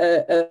knew that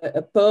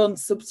a bone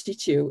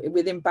substitute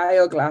within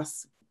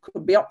Bioglass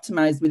could be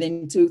optimized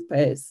within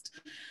toothpaste,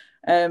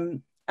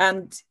 and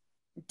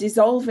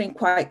dissolving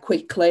quite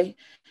quickly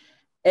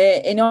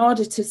in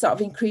order to sort of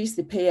increase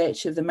the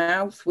pH of the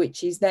mouth,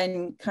 which is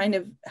then kind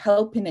of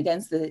helping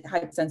against the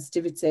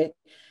hypersensitivity,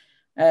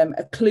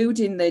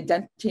 occluding the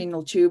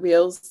dentinal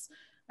tubules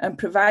and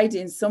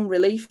providing some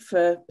relief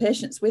for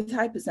patients with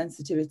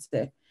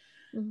hypersensitivity.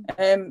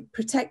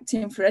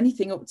 Protecting for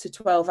anything up to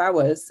 12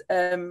 hours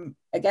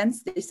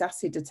against this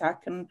acid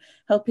attack and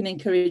helping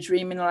encourage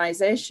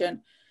remineralization.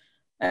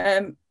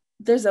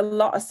 There's a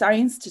lot of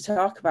science to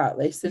talk about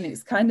this, and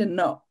it's kind of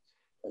not,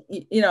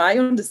 you know, I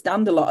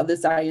understand a lot of the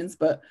science,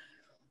 but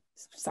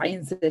it's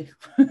sciencey.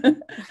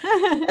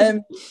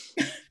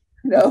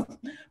 No,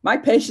 my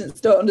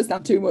patients don't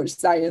understand too much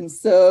science.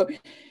 So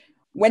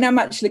when I'm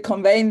actually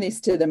conveying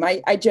this to them,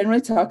 I generally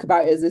talk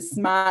about it as a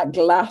smart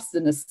glass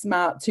and a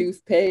smart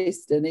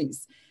toothpaste, and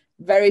it's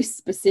very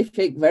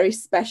specific, very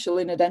special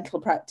in a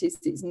dental practice.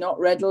 It's not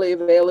readily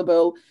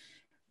available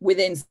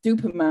within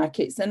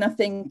supermarkets, and I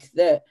think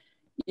that,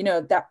 you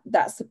know,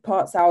 that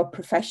supports our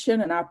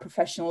profession and our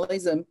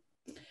professionalism.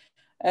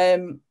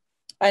 And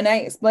I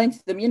explained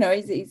to them, you know,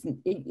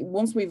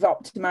 once we've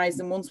optimized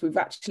and once we've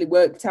actually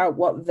worked out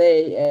what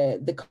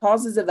the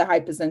causes of the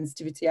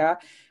hypersensitivity are,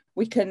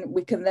 we can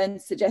then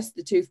suggest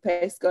the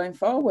toothpaste going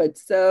forward.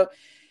 So,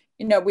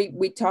 you know,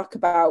 we talk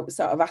about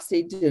sort of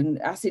acid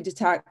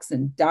attacks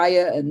and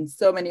diet and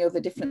so many other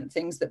different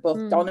things that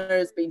both Donna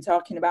has been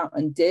talking about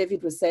and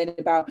David was saying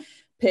about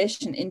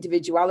patient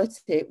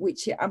individuality,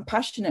 which I'm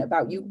passionate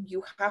about.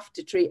 You have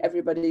to treat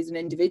everybody as an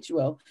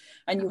individual,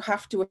 and you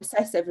have to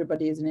assess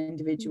everybody as an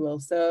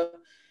individual. So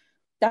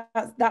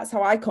that's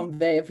how I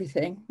convey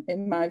everything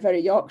in my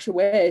very Yorkshire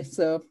way.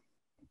 So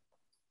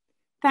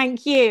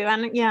thank you.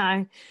 And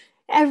yeah,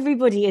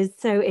 everybody is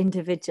so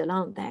individual,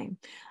 aren't they?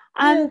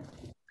 Yeah.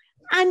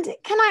 And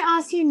can I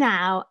ask you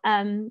now,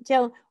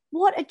 Gill,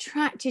 what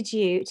attracted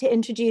you to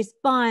introduce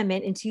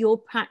Biomin into your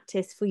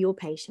practice for your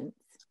patients?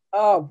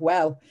 Oh,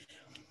 well,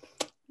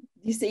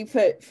 you see,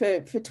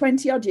 for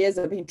 20 odd years,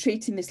 I've been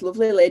treating this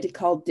lovely lady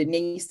called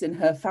Denise and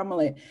her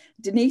family.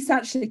 Denise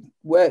actually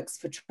works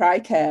for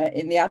TRICARE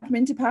in the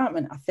admin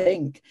department, I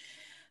think.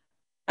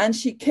 And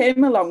she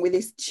came along with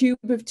this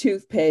tube of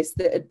toothpaste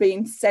that had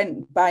been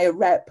sent by a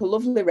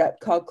lovely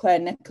rep called Claire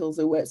Nichols,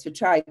 who works for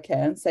TRICARE,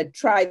 and said,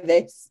 try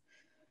this.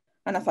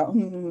 And I thought,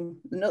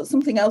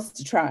 something else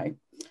to try.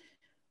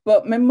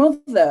 But my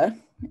mother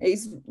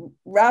is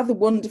rather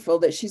wonderful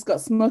that she's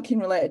got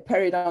smoking-related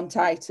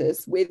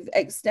periodontitis with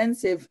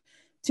extensive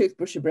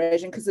toothbrush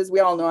abrasion, because as we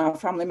all know, our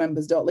family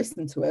members don't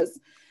listen to us.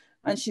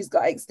 And she's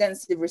got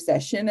extensive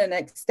recession and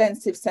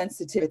extensive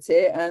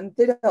sensitivity, and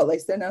they don't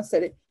listen. I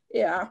said,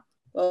 yeah,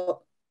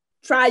 well,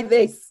 try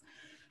this.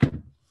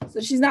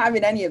 So she's not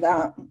having any of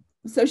that.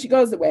 So she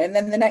goes away, and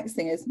then the next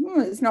thing is,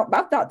 it's not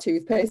bad, that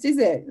toothpaste, is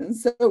it? And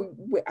so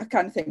I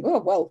kind of think,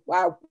 oh, well,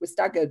 wow, we're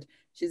staggered.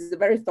 She's a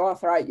very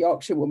forthright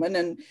Yorkshire woman,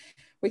 and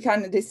we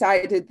kind of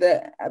decided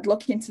that I'd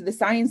look into the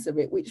science of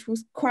it, which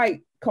was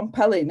quite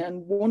compelling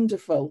and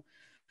wonderful.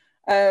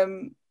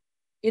 You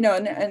know,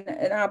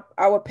 and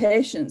our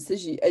patients,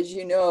 as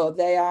you know,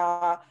 they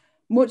are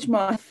much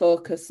more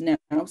focused now.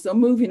 So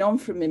moving on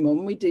from my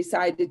mum, we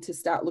decided to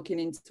start looking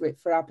into it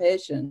for our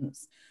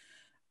patients.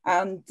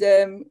 And,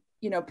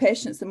 you know,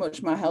 patients are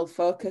much more health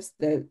focused.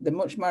 They're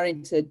much more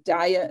into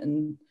diet,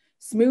 and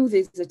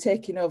smoothies are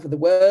taking over the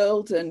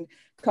world and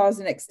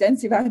causing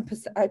extensive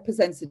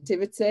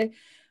hypersensitivity.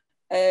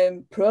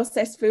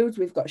 Processed foods,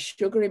 we've got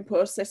sugar in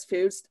processed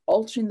foods,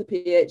 altering the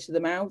pH of the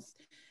mouth.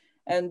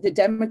 And the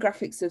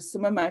demographics of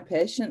some of my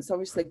patients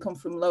obviously come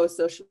from lower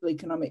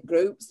socioeconomic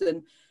groups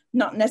and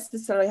not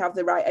necessarily have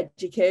the right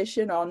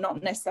education, or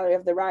not necessarily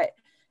have the right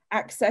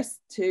access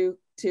to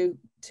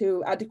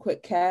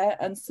adequate care.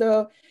 And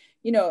so,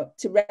 you know,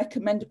 to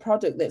recommend a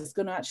product that's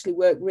going to actually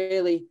work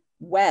really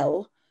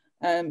well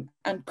and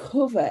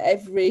cover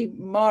every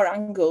more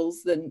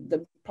angles than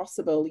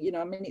possible, you know,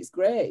 I mean, it's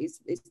great.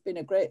 It's been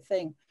a great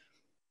thing.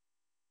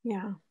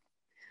 Yeah.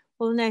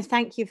 Well, no,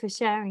 thank you for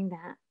sharing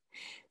that.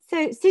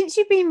 So since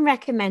you've been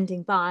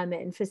recommending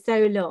Biomin for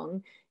so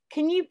long,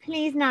 can you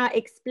please now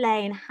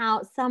explain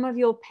how some of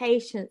your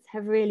patients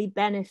have really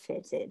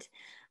benefited?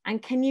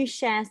 And can you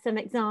share some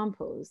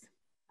examples,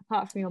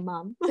 apart from your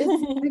mum?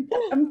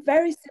 I'm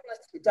very similar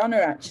to Donna,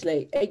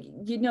 actually.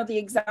 You know, the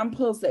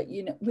examples that,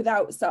 you know,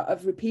 without sort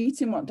of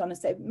repeating what Donna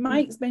said, my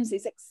experience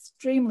is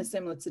extremely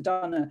similar to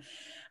Donna.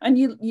 And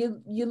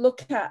you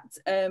look at,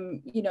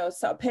 you know,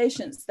 sort of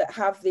patients that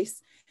have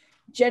this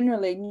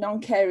generally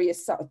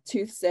non-carious sort of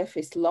tooth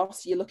surface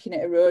loss. You're looking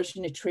at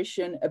erosion,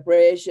 attrition,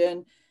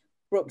 abrasion,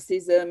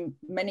 bruxism,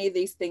 many of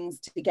these things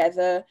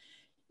together,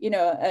 you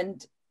know,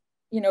 and,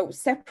 you know,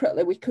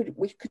 separately we could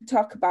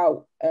talk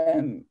about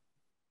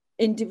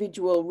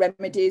individual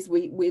remedies.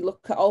 We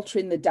look at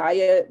altering the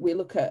diet, we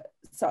look at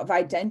sort of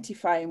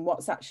identifying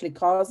what's actually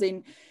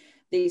causing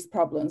these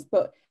problems.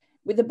 But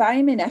with the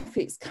Biomin F,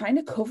 it's kind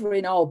of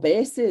covering all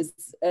bases.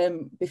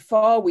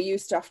 Before, we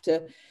used to have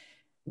to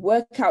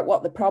work out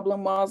what the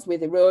problem was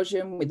with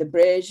erosion, with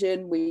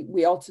abrasion.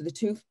 We alter the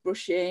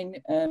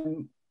toothbrushing,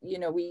 you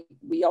know, we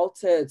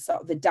alter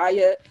sort of the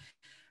diet.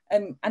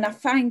 And I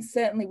find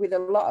certainly with a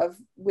lot of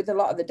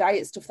the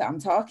diet stuff that I'm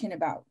talking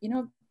about, you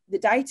know, the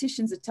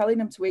dietitians are telling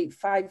them to eat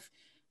five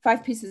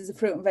pieces of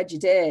fruit and veg a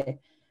day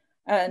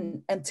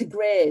and to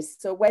graze.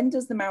 So when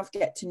does the mouth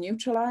get to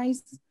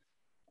neutralize?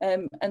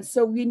 And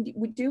so we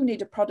do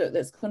need a product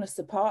that's going to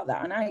support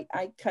that. And I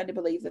kind of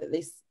believe that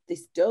this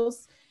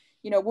does.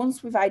 You know,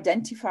 once we've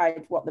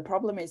identified what the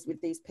problem is with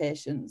these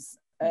patients,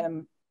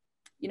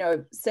 you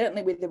know,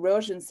 certainly with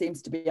erosion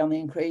seems to be on the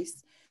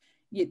increase.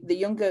 The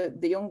younger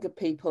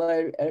people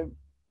are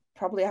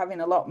probably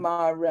having a lot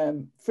more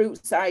fruit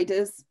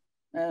ciders.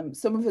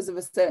 Some of us of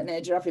a certain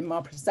age are having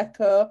more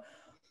Prosecco.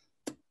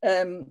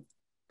 And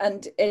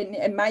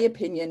in my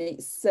opinion,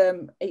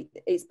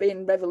 it's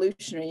been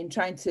revolutionary in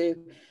trying to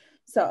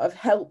sort of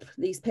help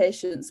these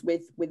patients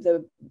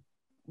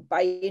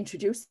by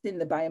introducing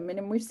the Biomin,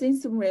 and we've seen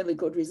some really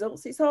good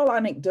results. It's all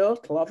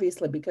anecdotal,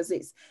 obviously, because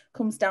it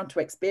comes down to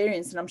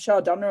experience, and I'm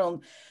sure Donna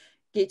and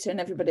Gita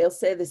and everybody else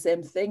say the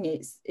same thing.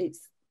 It's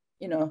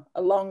you know,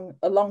 a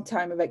long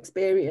time of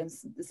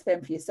experience. The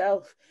same for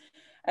yourself.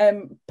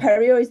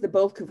 Perio is the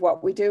bulk of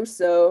what we do.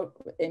 So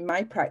in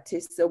my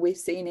practice, so we've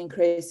seen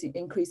increase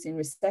in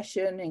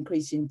recession,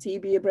 increase in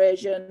TB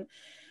abrasion.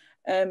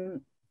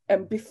 And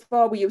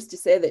before, we used to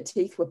say that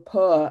teeth were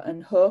poor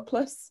and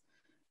hopeless,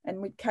 and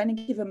we kind of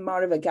give them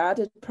more of a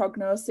guarded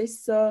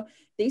prognosis. So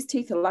these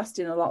teeth are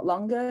lasting a lot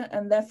longer,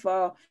 and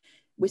therefore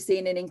we're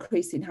seeing an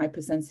increase in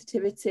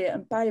hypersensitivity,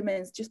 and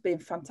Biomin's just been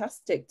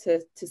fantastic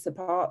to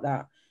support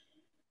that.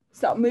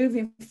 So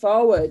moving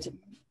forward,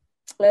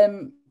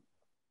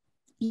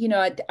 you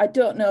know, I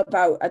don't know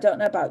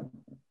about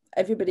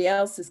everybody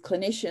else as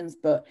clinicians,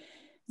 but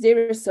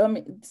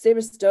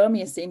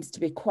xerostomia seems to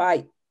be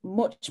quite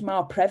much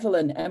more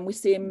prevalent, and we're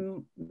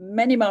seeing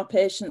many more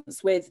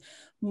patients with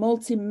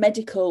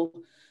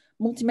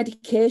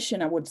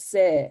multi-medication, I would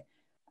say.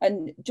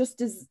 And just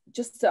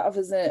sort of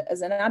as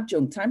an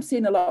adjunct, I'm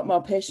seeing a lot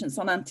more patients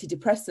on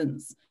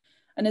antidepressants.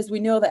 And as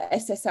we know that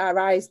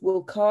SSRIs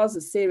will cause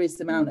a serious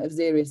amount of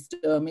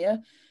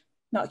xerostomia,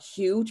 not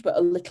huge, but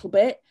a little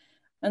bit.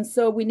 And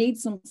so we need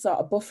some sort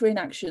of buffering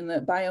action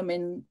that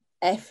Biomin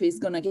F is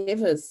going to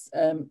give us,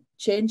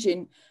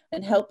 changing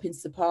and helping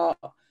support,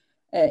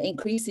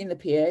 increasing the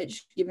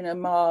pH, giving a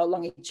more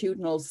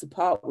longitudinal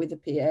support with the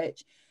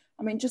pH.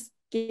 I mean, just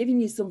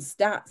giving you some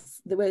stats,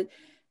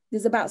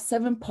 there's about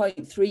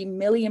 7.3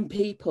 million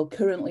people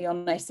currently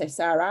on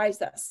SSRIs.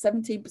 That's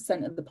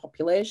 17% of the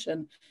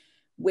population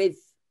with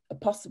a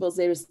possible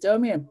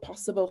xerostomia and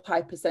possible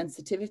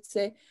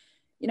hypersensitivity.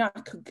 You know,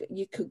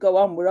 you could go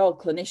on. We're all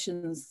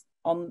clinicians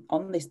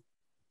on this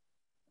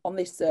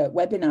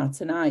webinar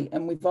tonight,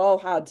 and we've all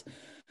had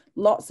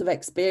lots of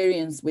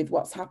experience with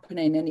what's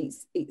happening. And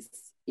it's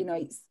you know,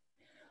 it's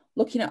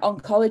looking at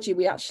oncology.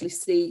 We're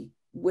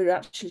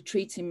actually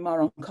treating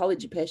more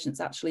oncology patients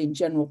actually in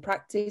general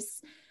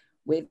practice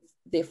with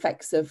the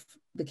effects of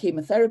the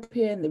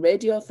chemotherapy and the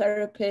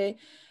radiotherapy.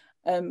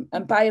 And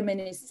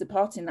Biomin is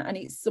supporting that, and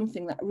it's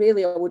something that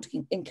really I would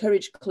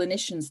encourage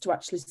clinicians to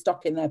actually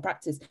stock in their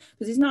practice,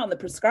 because it's not on the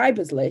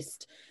prescribers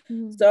list.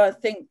 So I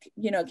think,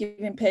 you know,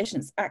 giving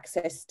patients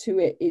access to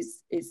it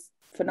is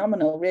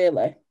phenomenal,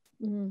 really.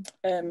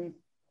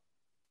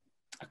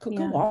 I could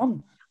go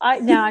on.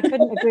 I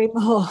couldn't agree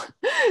more.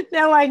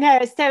 No, I know.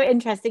 It's so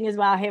interesting as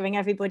well, hearing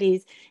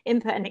everybody's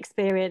input and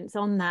experience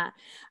on that.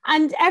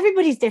 And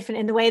everybody's different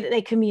in the way that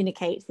they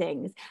communicate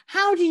things.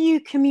 How do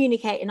you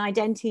communicate and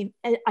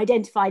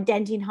identify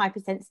dentine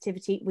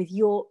hypersensitivity with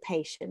your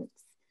patients?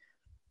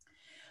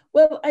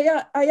 Well,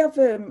 I have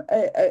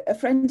a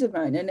friend of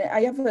mine, and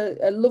I have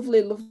a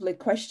lovely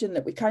question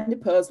that we kind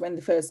of pose when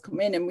they first come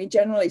in, and we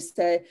generally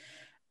say,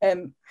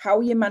 how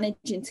are you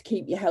managing to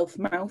keep your health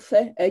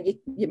mouthy,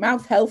 your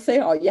mouth healthy,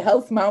 or your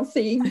health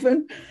mouthy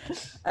even?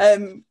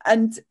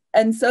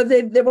 And so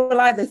they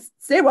will either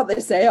say what they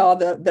say, or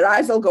their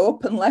eyes will go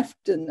up and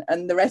left,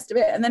 and the rest of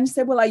it. And then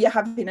say, well, are you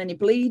having any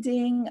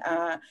bleeding?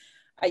 Are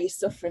you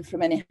suffering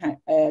from any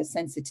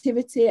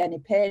sensitivity, any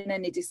pain,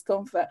 any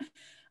discomfort?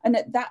 And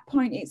at that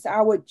point, it's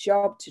our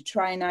job to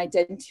try and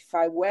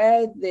identify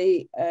where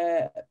the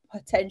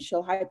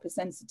potential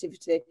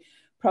hypersensitivity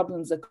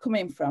problems are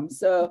coming from.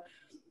 So,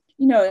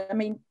 you know, I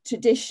mean,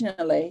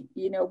 traditionally,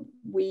 you know,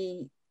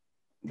 we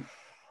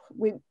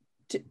were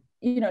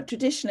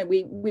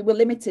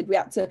limited. We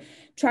had to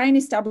try and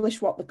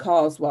establish what the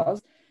cause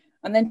was,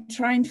 and then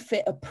try and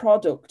fit a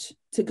product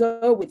to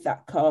go with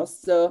that cause.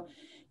 So,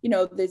 you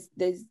know,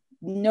 there's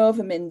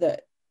November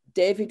that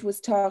David was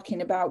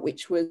talking about,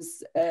 which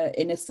was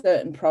in a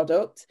certain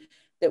product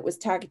that was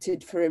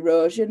targeted for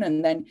erosion,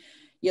 and then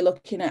you're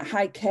looking at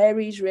high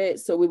caries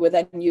rates. So we were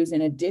then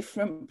using a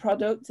different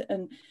product,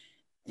 and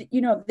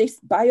you know, this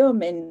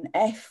Biomin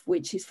F,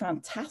 which is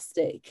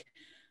fantastic,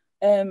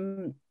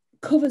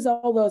 covers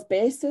all those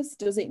bases,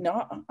 does it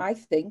not? I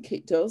think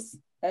it does.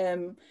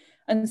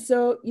 And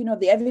so, you know,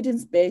 the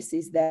evidence base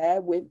is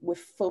there. We're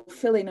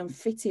fulfilling and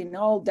fitting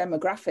all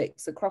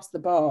demographics across the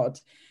board.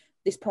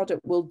 This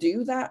product will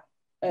do that.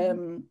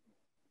 You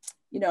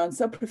know, and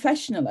so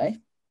professionally,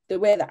 the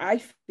way that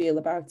I feel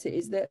about it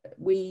is that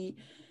we've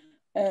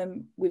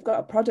got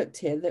a product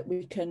here that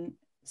we can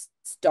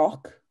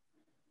stock,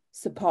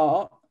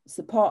 support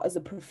as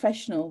a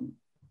professional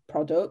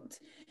product.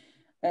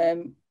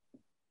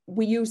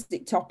 We use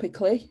it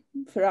topically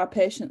for our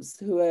patients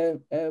who are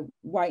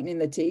whitening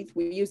their teeth.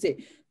 We use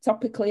it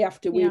topically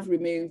after we've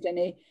removed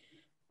any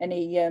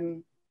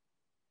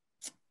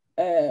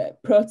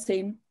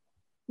protein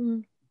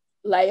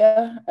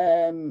layer.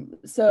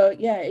 So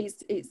yeah,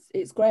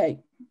 it's great.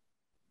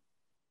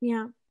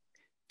 Yeah.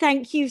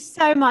 Thank you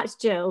so much,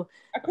 Gill.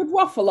 I could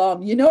waffle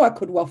on. You know I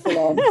could waffle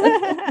on.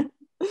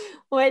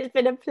 Well, it's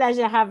been a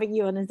pleasure having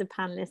you on as a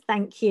panelist.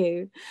 Thank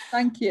you.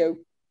 Thank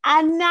you.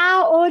 And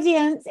now,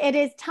 audience, it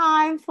is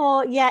time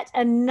for yet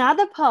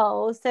another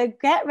poll. So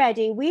get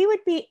ready. We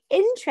would be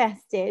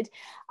interested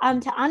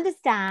to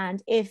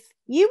understand if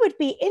you would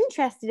be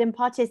interested in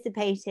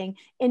participating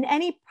in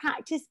any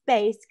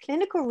practice-based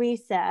clinical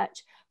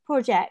research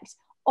project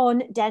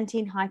on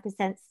dentine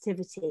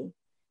hypersensitivity.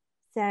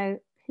 So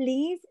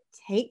please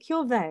take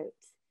your vote.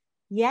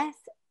 Yes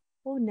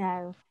or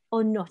no,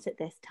 or not at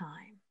this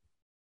time.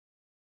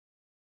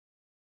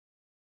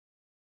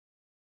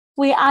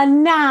 We are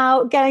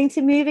now going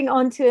to move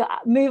on to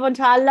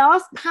our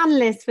last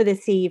panelist for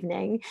this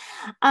evening,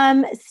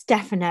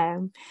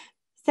 Stefano.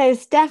 So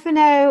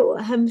Stefano,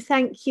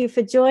 thank you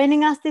for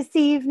joining us this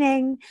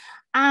evening.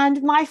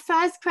 And my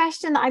first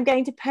question that I'm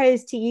going to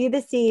pose to you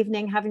this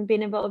evening, having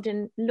been involved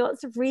in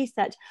lots of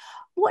research,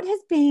 what has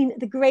been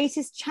the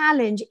greatest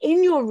challenge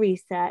in your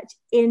research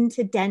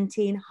into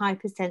dentine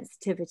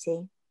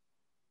hypersensitivity?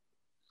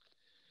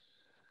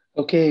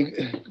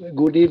 Okay,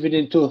 good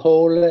evening to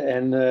all,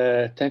 and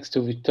thanks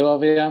to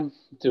Victoria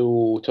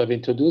to have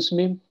introduced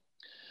me.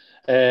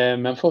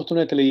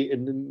 Unfortunately,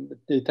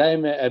 the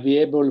time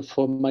available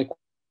for my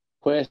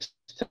question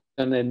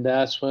and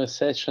answer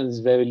session is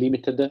very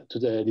limited to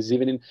this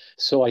evening,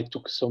 so I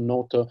took some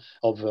note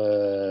of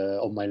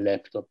my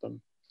laptop.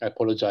 I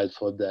apologize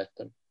for that.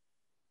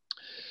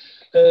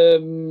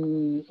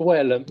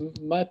 Well,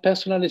 my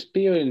personal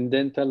experience in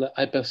dental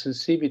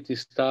hypersensitivity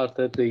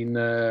started in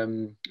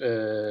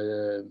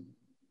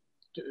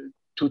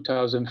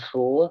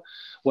 2004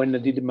 when I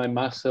did my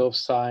Master of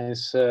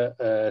Science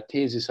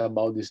thesis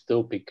about this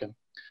topic.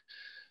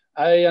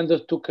 I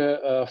undertook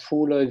a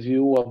full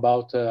review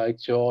about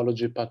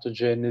etiology,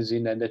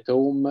 pathogenesis and at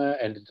home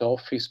and at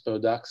office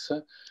products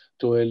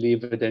to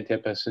relieve dental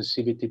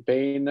hypersensitivity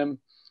pain,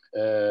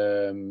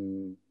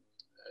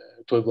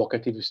 to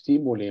evocative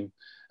stimuli,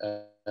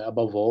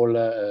 above all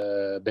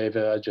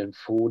beverage and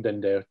food,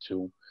 and there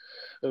too.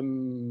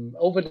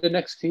 Over the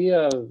next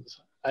year,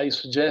 I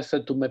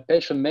suggested to my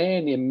patient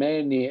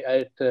many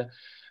at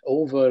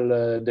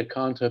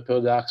over-the-counter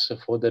products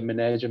for the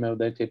management of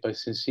dental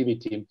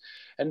hypersensitivity,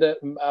 and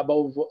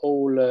above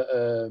all,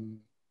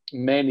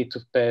 many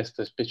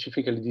toothpastes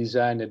specifically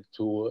designed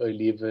to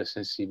relieve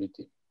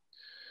sensitivity.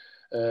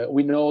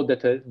 We know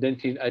that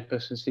dental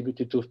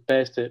hypersensitivity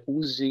toothpaste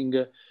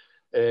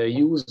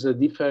use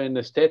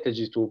different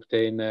strategies to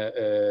obtain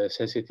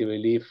sensitivity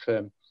relief,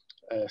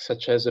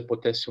 such as a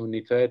potassium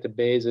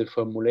nitrate-based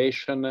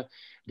formulation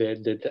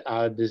that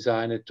are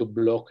designed to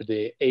block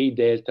the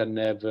A-delta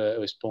nerve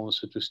response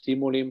to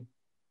stimuli.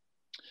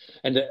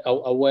 And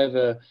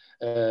however,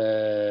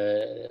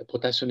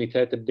 potassium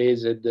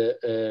nitrate-based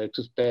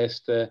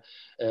toothpaste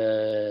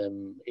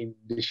in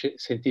the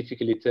scientific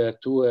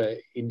literature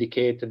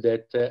indicate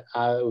that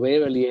are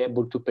rarely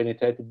able to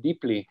penetrate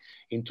deeply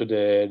into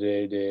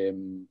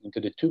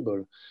the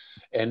tubule,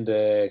 and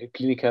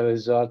clinical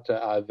results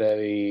are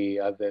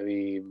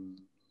very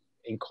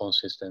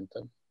inconsistent.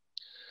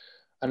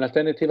 An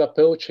alternative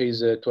approach is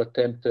to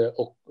attempt to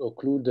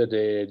occlude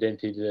the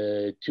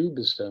dental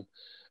tubes,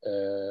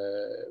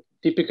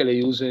 typically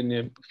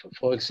using,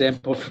 for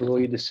example,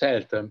 fluid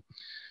salt.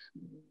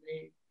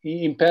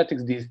 In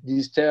practice,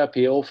 this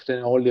therapy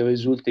often only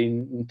results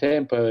in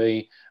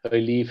temporary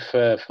relief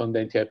from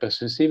dental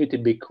hypersensitivity,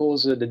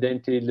 because the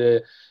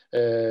dental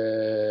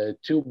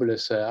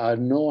tubules are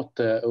not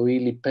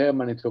really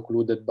permanently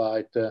occluded by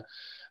it,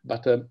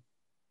 but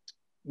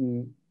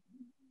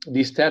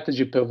this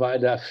strategy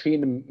provides a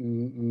thin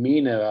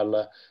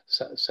mineral,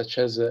 such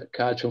as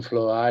calcium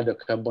fluoride or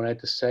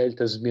carbonated salt,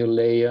 smear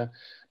layer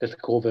that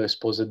covers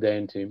exposed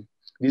dentine.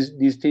 This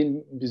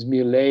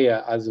smear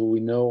layer, as we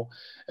know,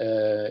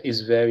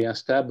 is very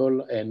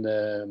unstable and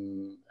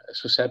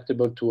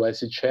susceptible to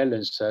acid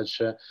challenge,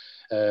 such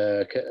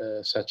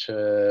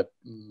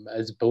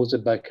as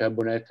posed by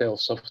carbonate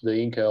of soft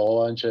drink,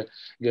 orange,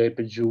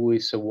 grape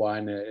juice,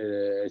 wine,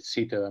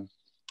 etc.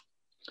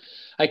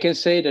 I can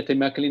say that in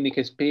my clinical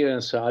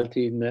experience,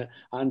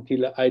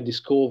 until I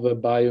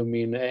discovered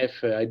Biomin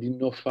F, I did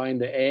not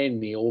find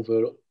any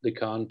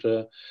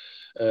over-the-counter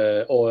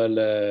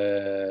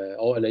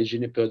oral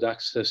hygiene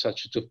products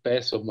such as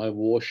toothpaste or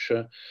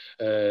mouthwash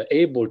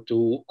able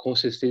to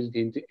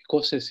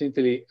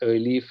consistently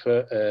relieve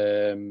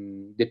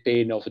the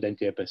pain of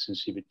dental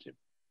hypersensitivity.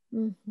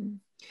 Mm-hmm.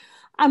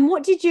 And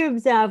what did you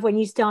observe when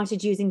you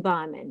started using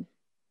Biomin?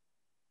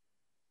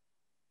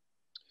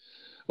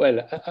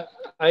 Well,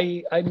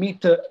 I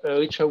met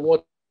Richard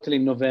Wallis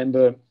in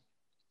November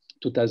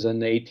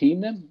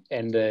 2018,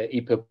 and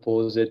he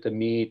proposed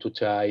me to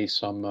try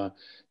some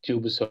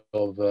tubes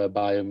of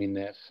Biomin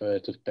F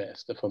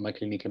toothpaste for my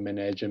clinical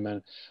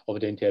management of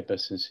dental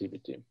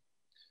hypersensitivity.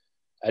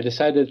 I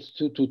decided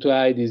to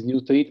try this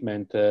new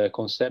treatment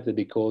concept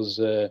because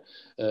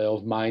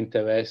of my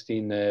interest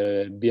in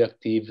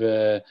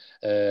bioactive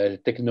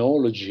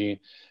technology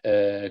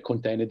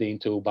contained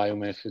into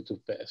Biomin F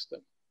toothpaste.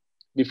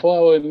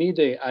 Before our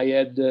meeting, I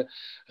had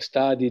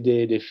studied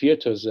the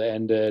features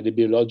and the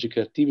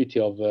biological activity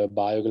of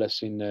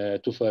bioglass in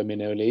tooth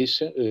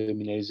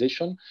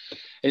mineralization,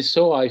 and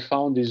so I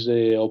found this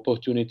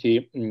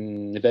opportunity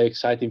very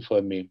exciting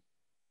for me.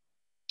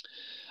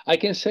 I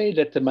can say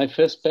that my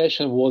first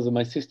passion was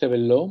my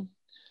sister-in-law,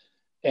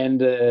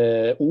 and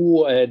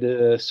who had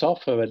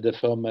suffered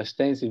from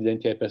extensive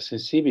dental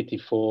hypersensitivity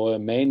for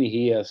many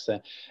years,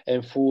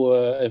 and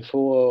for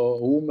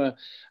whom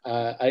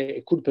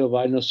I could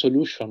provide no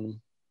solution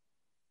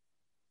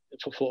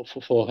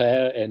for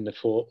her and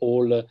for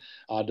all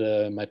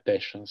other my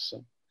patients.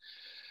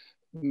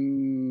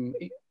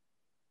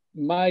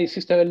 My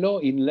sister-in-law,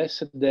 in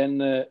less than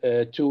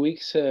 2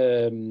 weeks,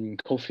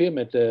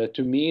 confirmed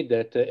to me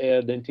that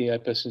her dental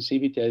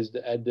hypersensitivity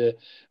had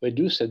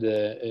reduced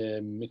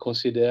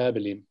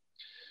considerably.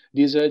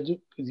 This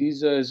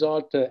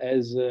result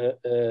has,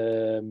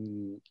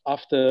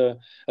 after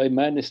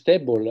remained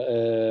stable,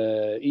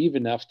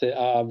 even after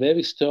a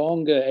very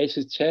strong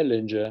acid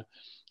challenge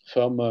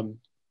from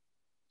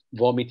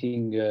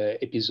vomiting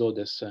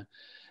episodes.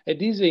 And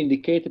this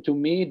indicated to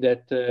me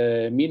that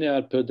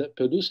mineral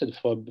produced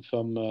from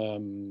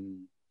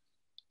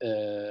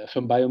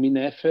Biomin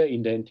F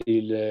in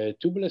dental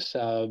tubules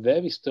are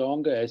very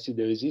strong acid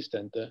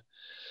resistant.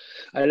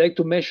 I like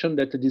to mention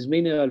that this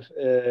mineral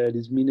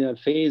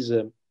phase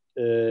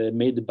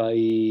made by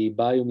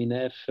Biomin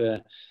F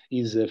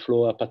is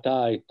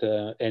fluorapatite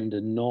and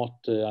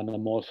not an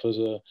amorphous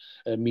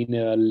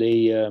mineral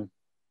layer,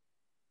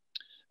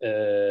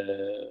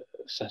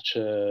 such,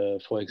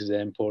 for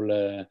example,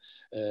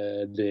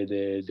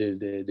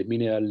 the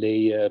mineral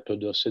layer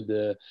produced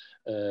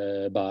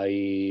by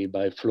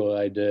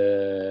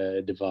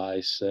fluoride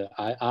device,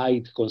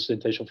 high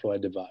concentration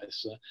fluoride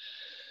device.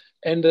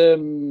 And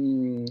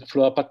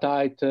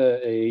fluorapatite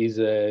is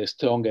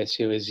strong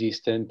acid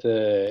resistant,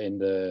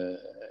 and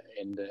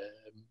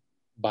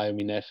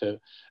Biomin F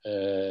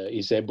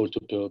is able to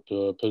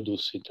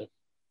produce it.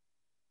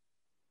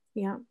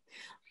 Yeah.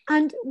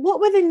 And what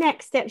were the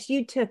next steps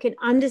you took in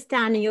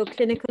understanding your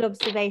clinical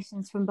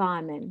observations from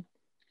Biomin?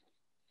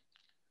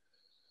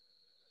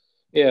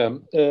 Yeah,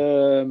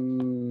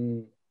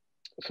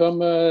 from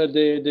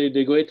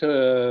the great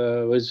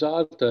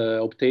result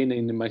obtained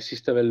in my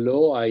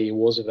sister-in-law, I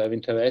was very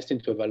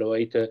interested to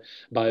evaluate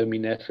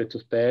Biomin F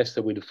toothpaste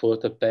with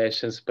 40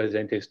 patients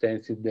presenting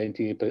extensive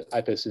dental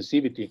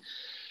hypersensitivity,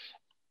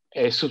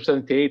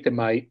 substantiate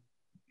my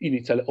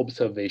initial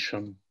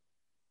observation.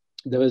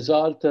 The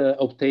result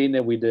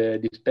obtained with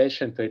this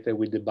patient treated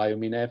with the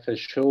Biomin F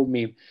showed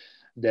me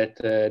that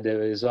the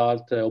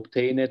result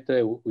obtained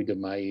with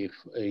my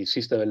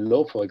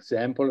sister-in-law, for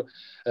example,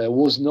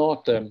 was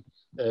not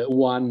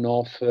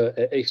one-off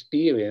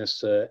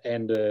experience,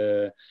 and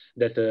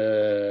that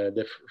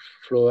the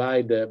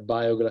fluoride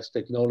bioglass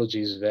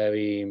technology is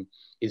very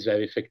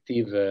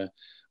effective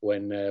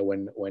when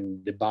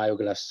the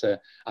bioglass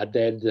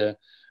adhered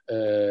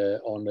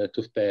on the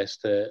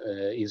toothpaste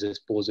is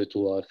exposed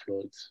to our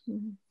fluids.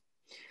 Mm-hmm.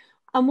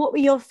 And what were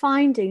your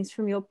findings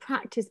from your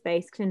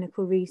practice-based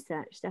clinical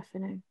research,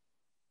 Stefano?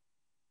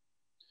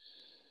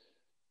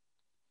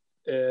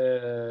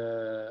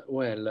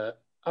 Well,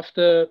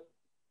 after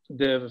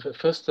the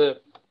first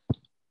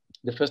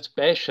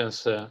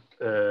patients that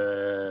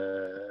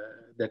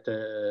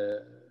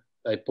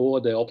I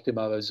poured the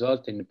optimal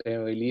result in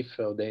pain relief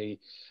of the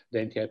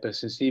dentine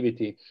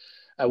hypersensitivity,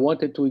 I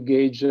wanted to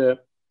engage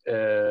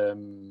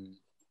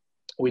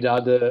with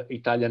other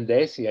Italian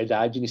dentists and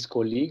hygienist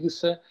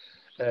colleagues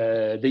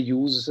the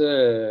use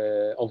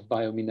of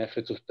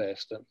biomineral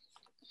toothpaste.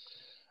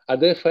 A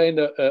dear friend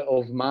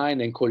of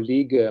mine and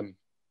colleague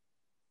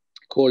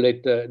called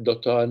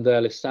Dr. Andrea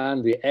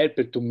Alessandri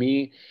helped to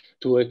me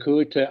to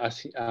recruit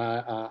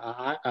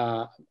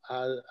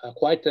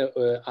quite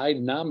a high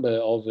number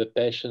of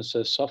patients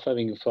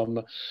suffering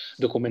from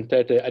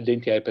documented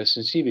dentine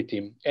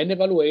hypersensitivity and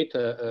evaluate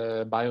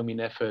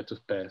biomineral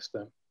toothpaste.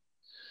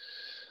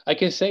 I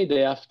can say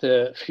that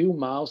after a few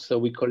months,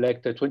 we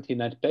collected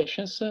 29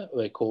 patients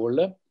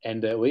recall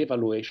and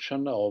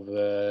re-evaluation of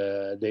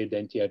their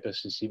dentine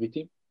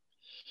hypersensitivity.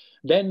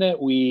 Then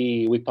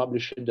we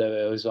published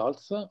the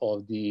results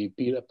of the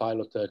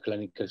pilot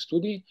clinical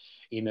study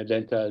in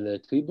Dental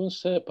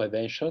Tribunes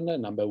Prevention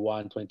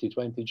 #1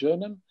 2020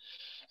 journal,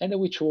 and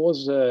which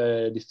was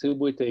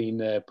distributed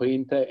in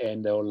print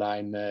and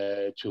online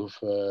to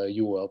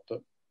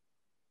Europe.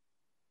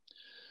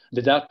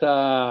 The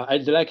data,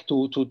 I'd like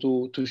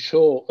to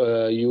show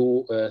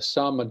you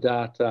some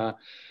data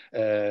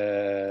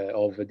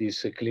of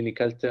this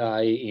clinical trial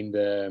in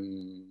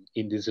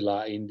this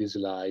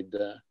slide.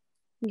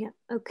 Yeah,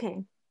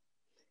 okay.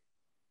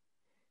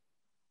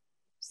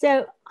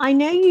 So I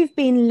know you've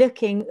been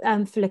looking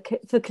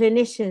for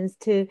clinicians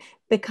to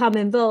become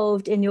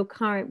involved in your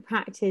current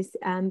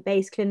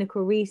practice-based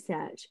clinical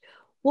research.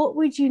 What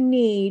would you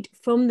need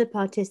from the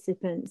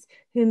participants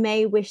who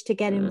may wish to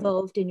get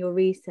involved in your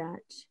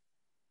research?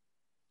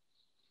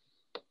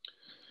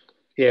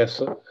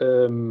 Yes,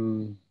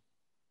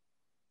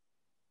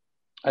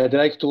 I'd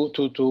like to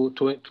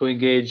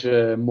engage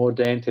more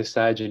dentists,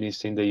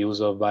 hygienists in the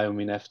use of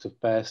biomineral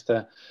toothpaste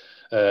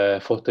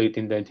for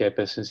treating dentine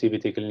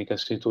hypersensitivity clinical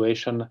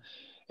situation,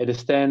 and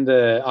extend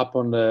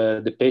upon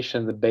the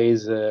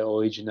patient-based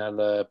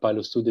original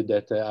pilot study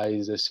that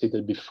I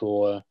stated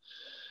before.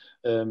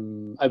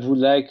 I would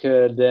like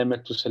them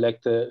to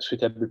select a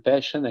suitable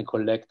patient and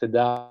collect the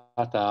data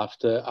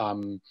after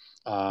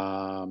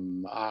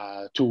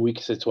 2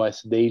 weeks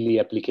twice daily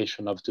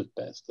application of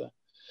toothpaste.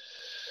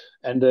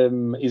 And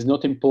it's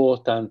not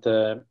important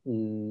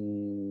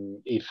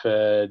if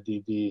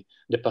the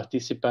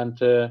participant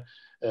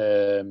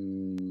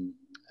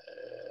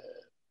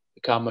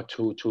come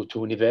to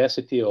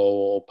university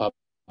or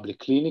public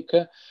clinic.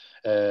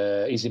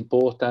 Is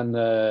important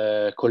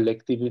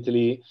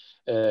collectively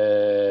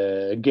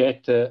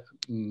get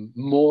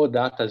more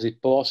data as it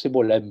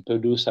possible and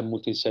produce a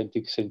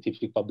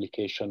multi-scientific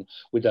publication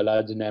with a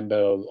large number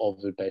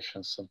of the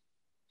patients.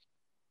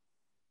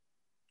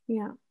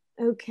 Yeah,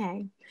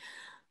 okay.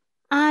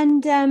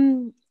 And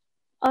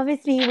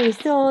obviously we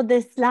saw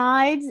the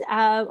slides,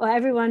 or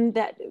everyone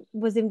that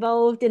was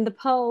involved in the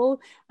poll.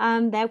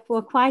 There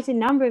were quite a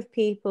number of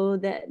people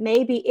that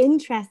may be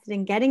interested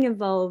in getting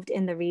involved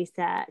in the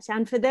research.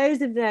 And for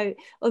those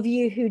of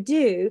you who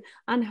do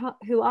and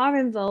who are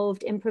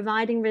involved in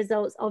providing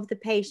results of the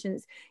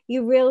patients,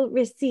 you will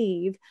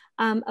receive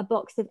a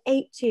box of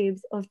 8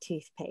 tubes of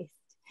toothpaste.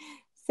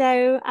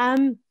 So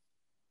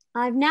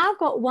I've now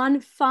got one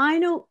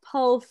final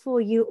poll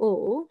for you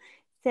all.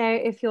 So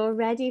if you're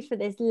ready for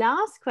this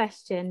last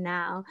question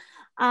now,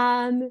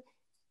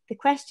 the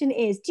question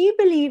is, do you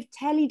believe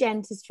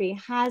teledentistry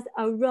has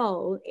a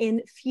role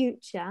in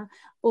future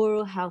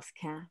oral health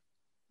care?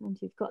 And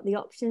you've got the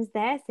options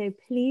there, so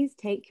please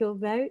take your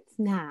votes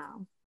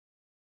now.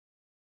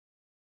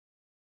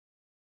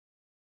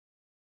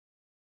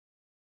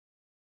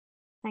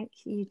 Thank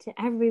you to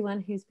everyone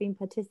who's been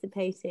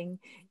participating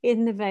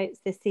in the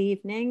votes this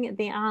evening.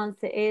 The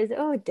answer is,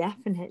 oh,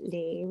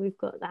 definitely. We've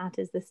got that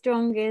as the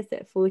strongest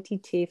at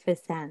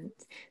 42%.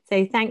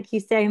 So thank you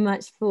so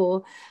much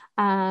for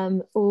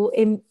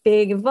all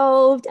being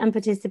involved and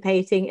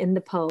participating in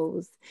the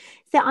polls.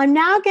 So I'm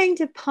now going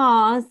to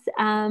pass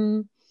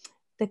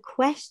the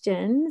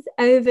questions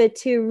over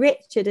to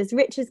Richard, as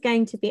Richard's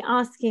going to be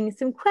asking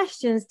some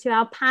questions to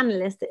our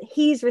panelists that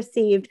he's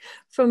received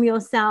from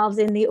yourselves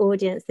in the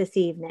audience this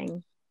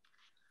evening.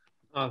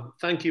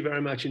 Thank you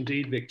very much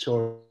indeed,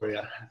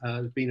 Victoria.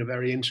 It's been a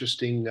very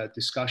interesting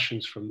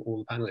discussions from all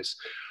the panelists.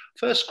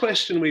 First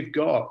question we've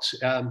got,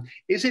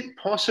 is it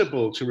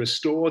possible to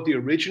restore the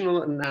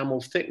original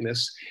enamel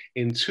thickness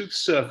in tooth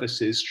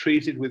surfaces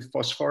treated with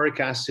phosphoric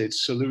acid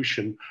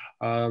solution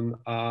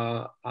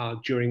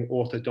during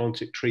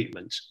orthodontic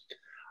treatment?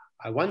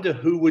 I wonder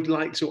who would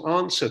like to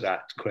answer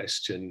that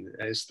question.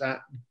 Is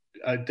that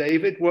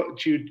David? What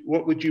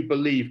would you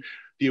believe?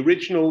 The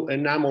original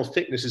enamel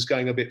thickness is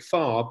going a bit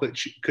far, but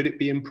could it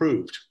be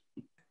improved?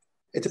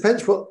 It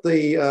depends what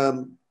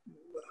the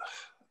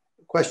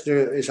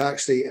questioner is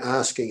actually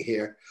asking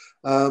here.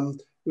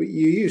 You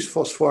use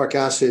phosphoric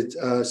acid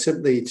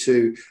simply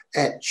to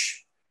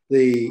etch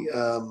the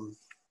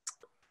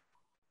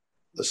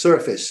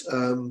surface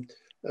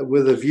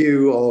with a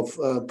view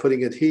of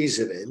putting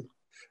adhesive in.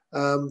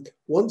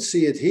 Once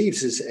the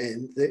adhesive is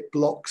in, it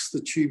blocks the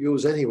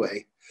tubules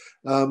anyway.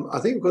 I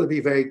think we've got to be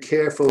very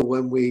careful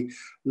when we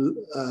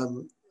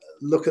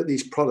look at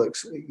these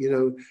products. You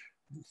know,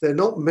 they're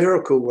not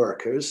miracle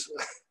workers.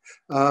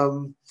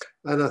 And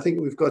I think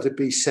we've got to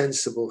be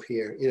sensible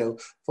here. You know,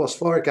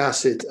 phosphoric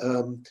acid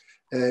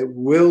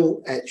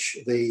will etch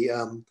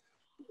the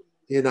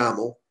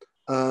enamel,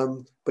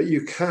 but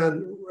you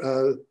can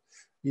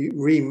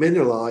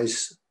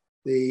remineralize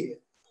the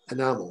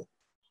enamel.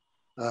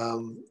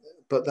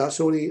 But that's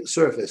only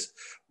surface.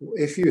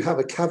 If you have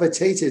a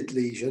cavitated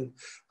lesion,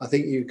 I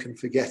think you can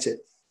forget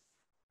it.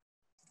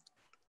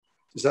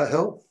 Does that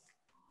help?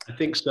 I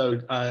think so,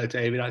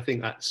 David. I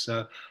think that's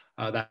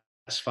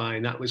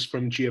fine. That was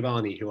from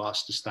Giovanni who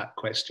asked us that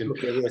question.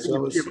 Okay, yes,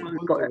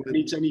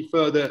 needs any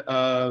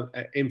further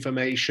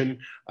information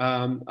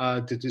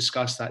to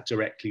discuss that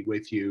directly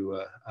with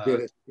you, yeah.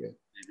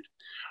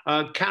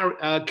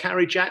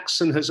 Carrie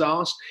Jackson has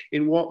asked,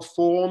 in what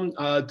form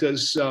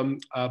does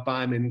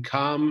Biomin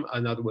come?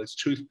 In other words,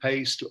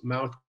 toothpaste,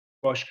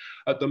 mouthwash.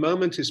 At the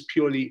moment is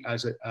purely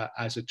as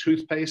a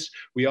toothpaste.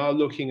 We are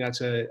looking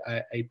at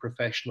a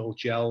professional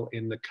gel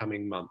in the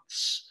coming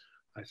months.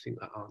 I think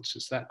that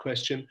answers that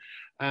question.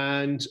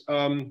 And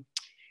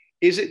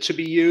is it to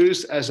be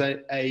used as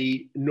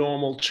a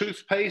normal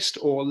toothpaste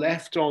or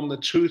left on the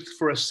tooth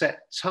for a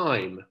set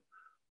time?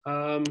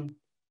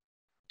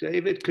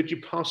 David, could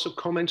you pass a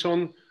comment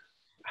on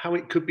how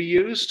it could be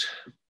used?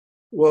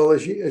 Well,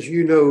 as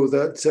you know,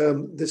 that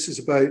this is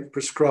about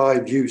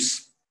prescribed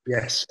use.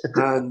 Yes.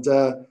 And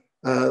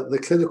the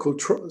clinical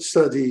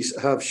studies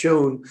have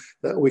shown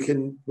that we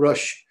can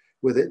brush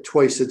with it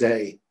twice a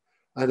day.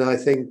 And I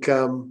think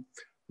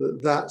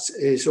that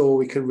is all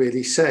we can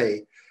really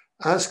say.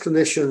 As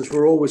clinicians,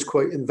 we're always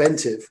quite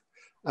inventive.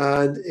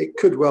 And it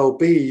could well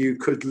be you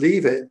could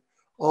leave it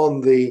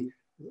on the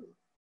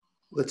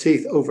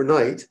teeth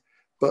overnight.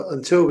 But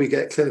until we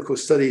get clinical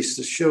studies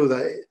to show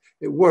that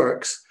it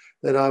works,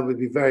 then I would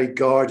be very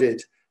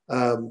guarded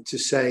to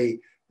say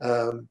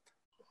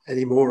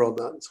any more on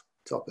that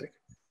topic.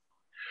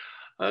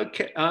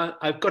 Okay,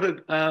 I've got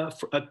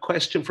a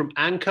question from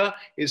Anka,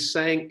 is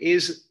saying,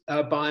 is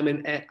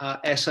Biomin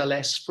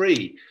SLS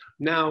free?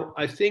 Now,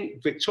 I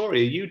think,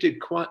 Victoria, you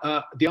did quite,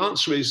 the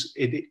answer is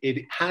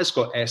it has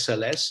got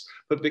SLS,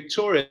 but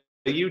Victoria,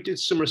 you did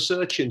some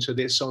research into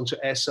this onto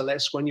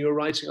SLS when you were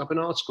writing up an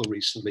article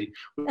recently.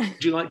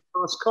 Would you like to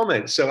pass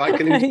comments so I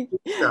can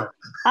now?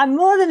 I'm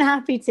more than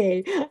happy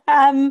to.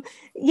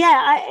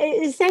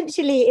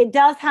 Essentially it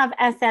does have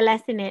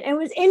SLS in it. It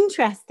was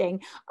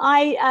interesting.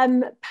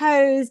 I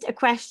posed a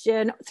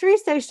question through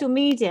social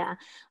media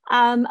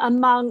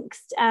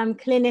amongst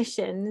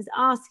clinicians,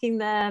 asking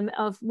them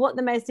of what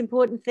the most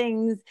important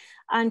things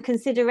and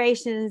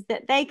considerations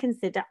that they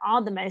consider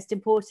are the most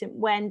important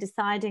when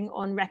deciding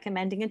on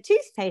recommending a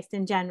toothpaste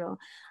in general.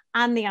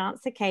 And the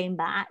answer came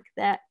back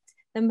that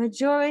the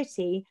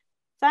majority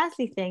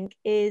firstly think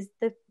is,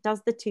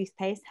 does the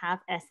toothpaste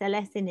have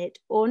SLS in it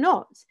or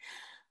not?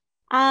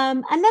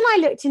 And then I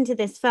looked into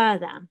this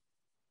further,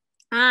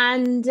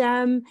 and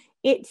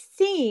it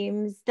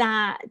seems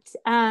that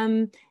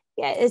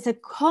it's a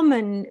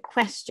common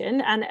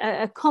question and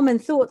a common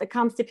thought that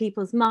comes to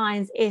people's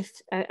minds if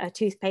a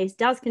toothpaste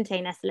does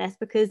contain SLS,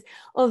 because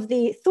of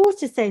the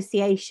thought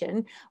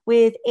association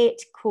with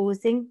it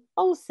causing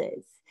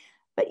ulcers.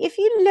 But if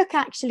you look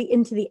actually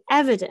into the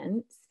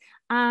evidence,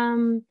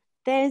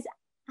 there's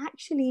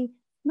actually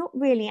not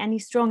really any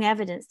strong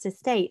evidence to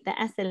state that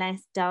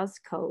SLS does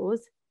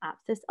cause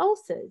aphthous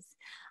ulcers.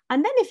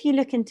 And then if you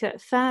look into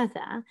it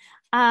further,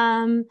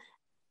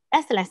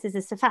 SLS is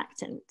a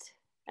surfactant.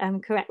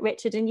 Correct,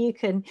 Richard, and you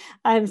can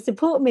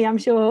support me, I'm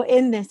sure,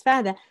 in this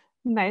further.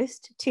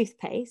 Most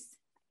toothpaste,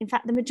 in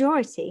fact, the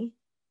majority,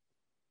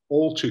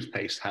 all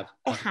toothpaste have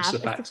a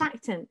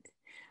surfactant,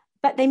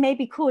 but they may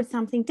be called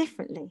something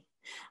differently.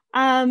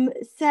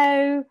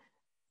 So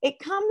it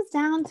comes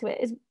down to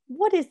it is,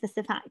 what is the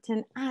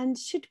surfactant, and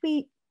should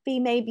we be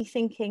maybe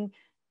thinking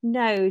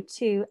no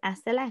to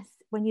SLS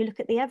when you look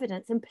at the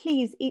evidence? And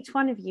please, each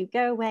one of you,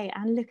 go away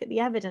and look at the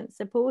evidence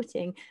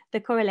supporting the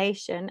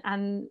correlation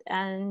and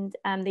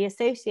the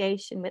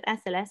association with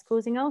SLS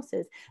causing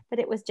ulcers. But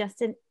it was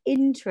just an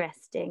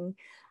interesting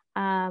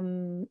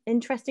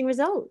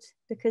result,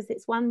 because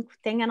it's one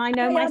thing, and I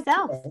know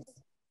myself.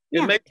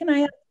 Yeah. Can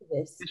I add to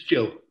this? It's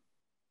Gill.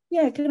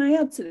 Yeah, can I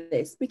add to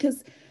this?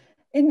 Because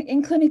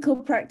in clinical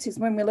practice,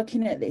 when we're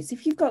looking at this,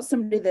 if you've got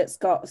somebody that's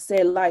got,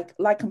 say,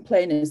 lichen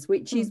planus,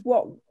 which is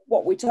what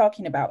we're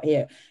talking about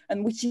here,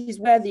 and which is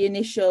where the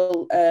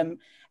initial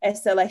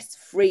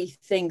SLS-free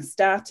thing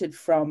started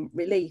from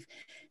relief,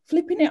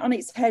 flipping it on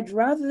its head,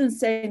 rather than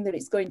saying that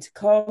it's going to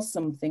cause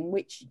something,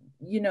 which,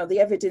 you know, the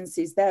evidence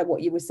is there,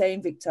 what you were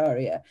saying,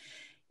 Victoria,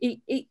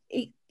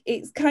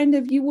 it's kind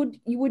of, you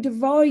would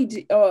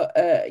avoid, or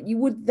you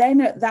would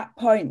then at that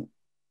point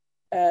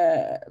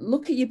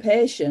look at your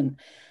patient,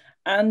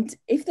 and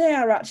if they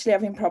are actually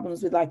having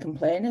problems with lichen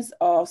planus,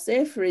 or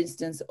say for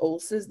instance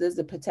ulcers, there's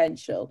a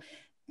potential,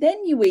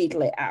 then you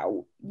wheedle it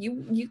out.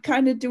 You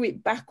kind of do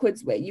it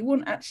backwards way. You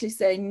wouldn't actually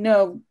say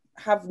no,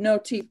 have no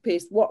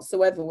toothpaste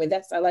whatsoever with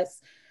SLS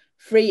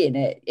free in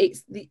it.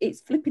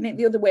 It's flipping it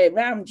the other way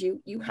around.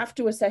 You have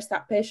to assess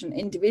that patient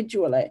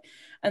individually,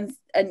 and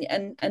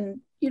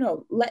you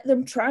know, let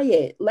them try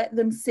it, let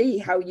them see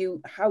how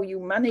you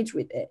manage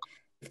with it.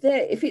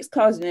 If it's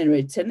causing an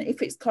irritant,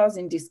 if it's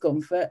causing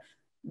discomfort,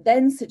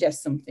 then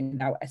suggest something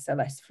without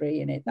SLS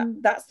free in it.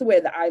 That's the way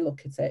that I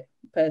look at it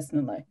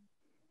personally.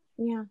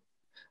 Yeah.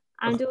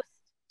 And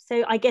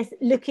also, I guess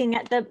looking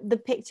at the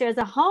picture as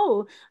a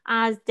whole,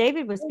 as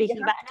David was speaking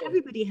about, and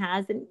everybody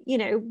has, and you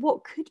know,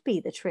 what could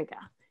be the trigger?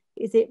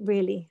 Is it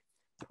really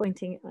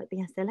pointing at the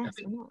SLS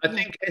or not? I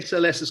think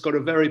SLS has got a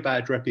very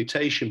bad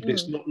reputation, but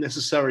it's not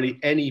necessarily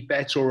any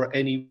better or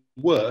any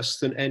worse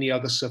than any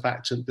other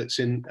surfactant that's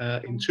in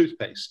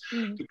toothpaste.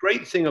 The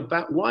great thing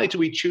about, why do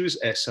we choose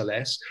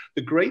SLS?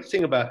 The great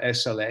thing about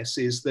SLS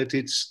is that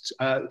it's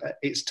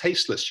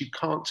tasteless. You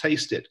can't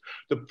taste it.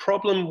 The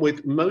problem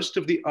with most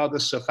of the other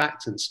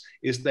surfactants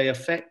is they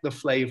affect the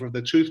flavor of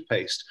the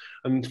toothpaste.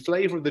 And the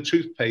flavor of the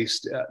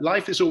toothpaste,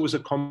 life is always a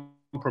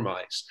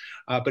compromise.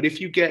 But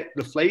if you get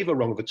the flavor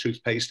wrong of a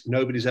toothpaste,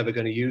 nobody's ever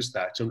going to use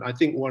that. And I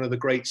think one of the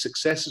great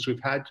successes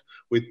we've had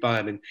with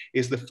Biomin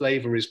is the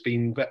flavor has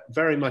been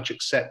very much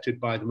accepted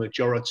by the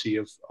majority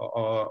of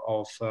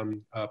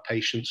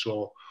patients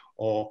or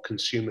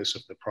consumers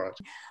of the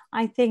product.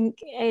 I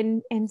think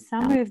in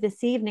summary of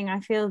this evening, I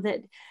feel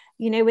that,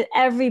 you know, with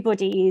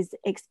everybody's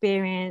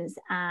experience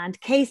and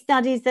case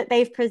studies that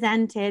they've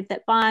presented,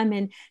 that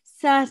Biomin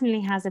certainly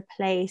has a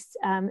place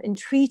in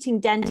treating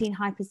dentine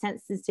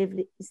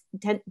hypersensitivity.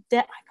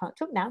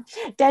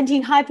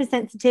 Dentine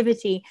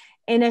hypersensitivity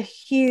in a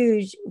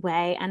huge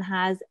way, and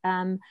has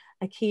a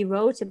key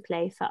role to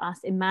play for us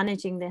in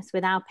managing this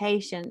with our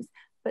patients.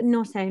 But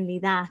not only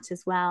that,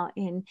 as well,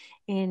 in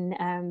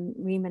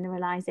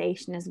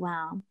remineralization as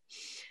well.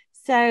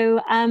 So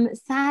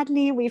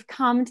sadly, we've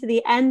come to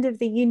the end of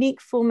the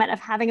unique format of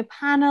having a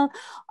panel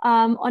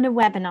on a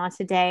webinar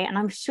today. And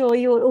I'm sure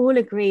you'll all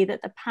agree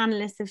that the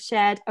panelists have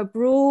shared a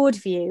broad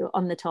view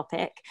on the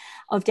topic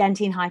of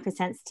dentine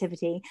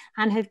hypersensitivity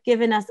and have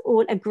given us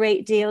all a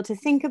great deal to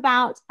think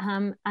about.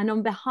 And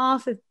on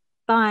behalf of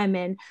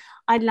Biomin,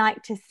 I'd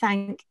like to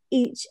thank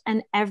each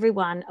and every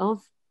one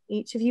of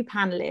each of you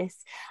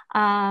panelists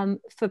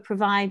for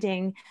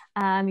providing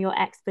your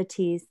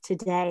expertise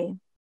today.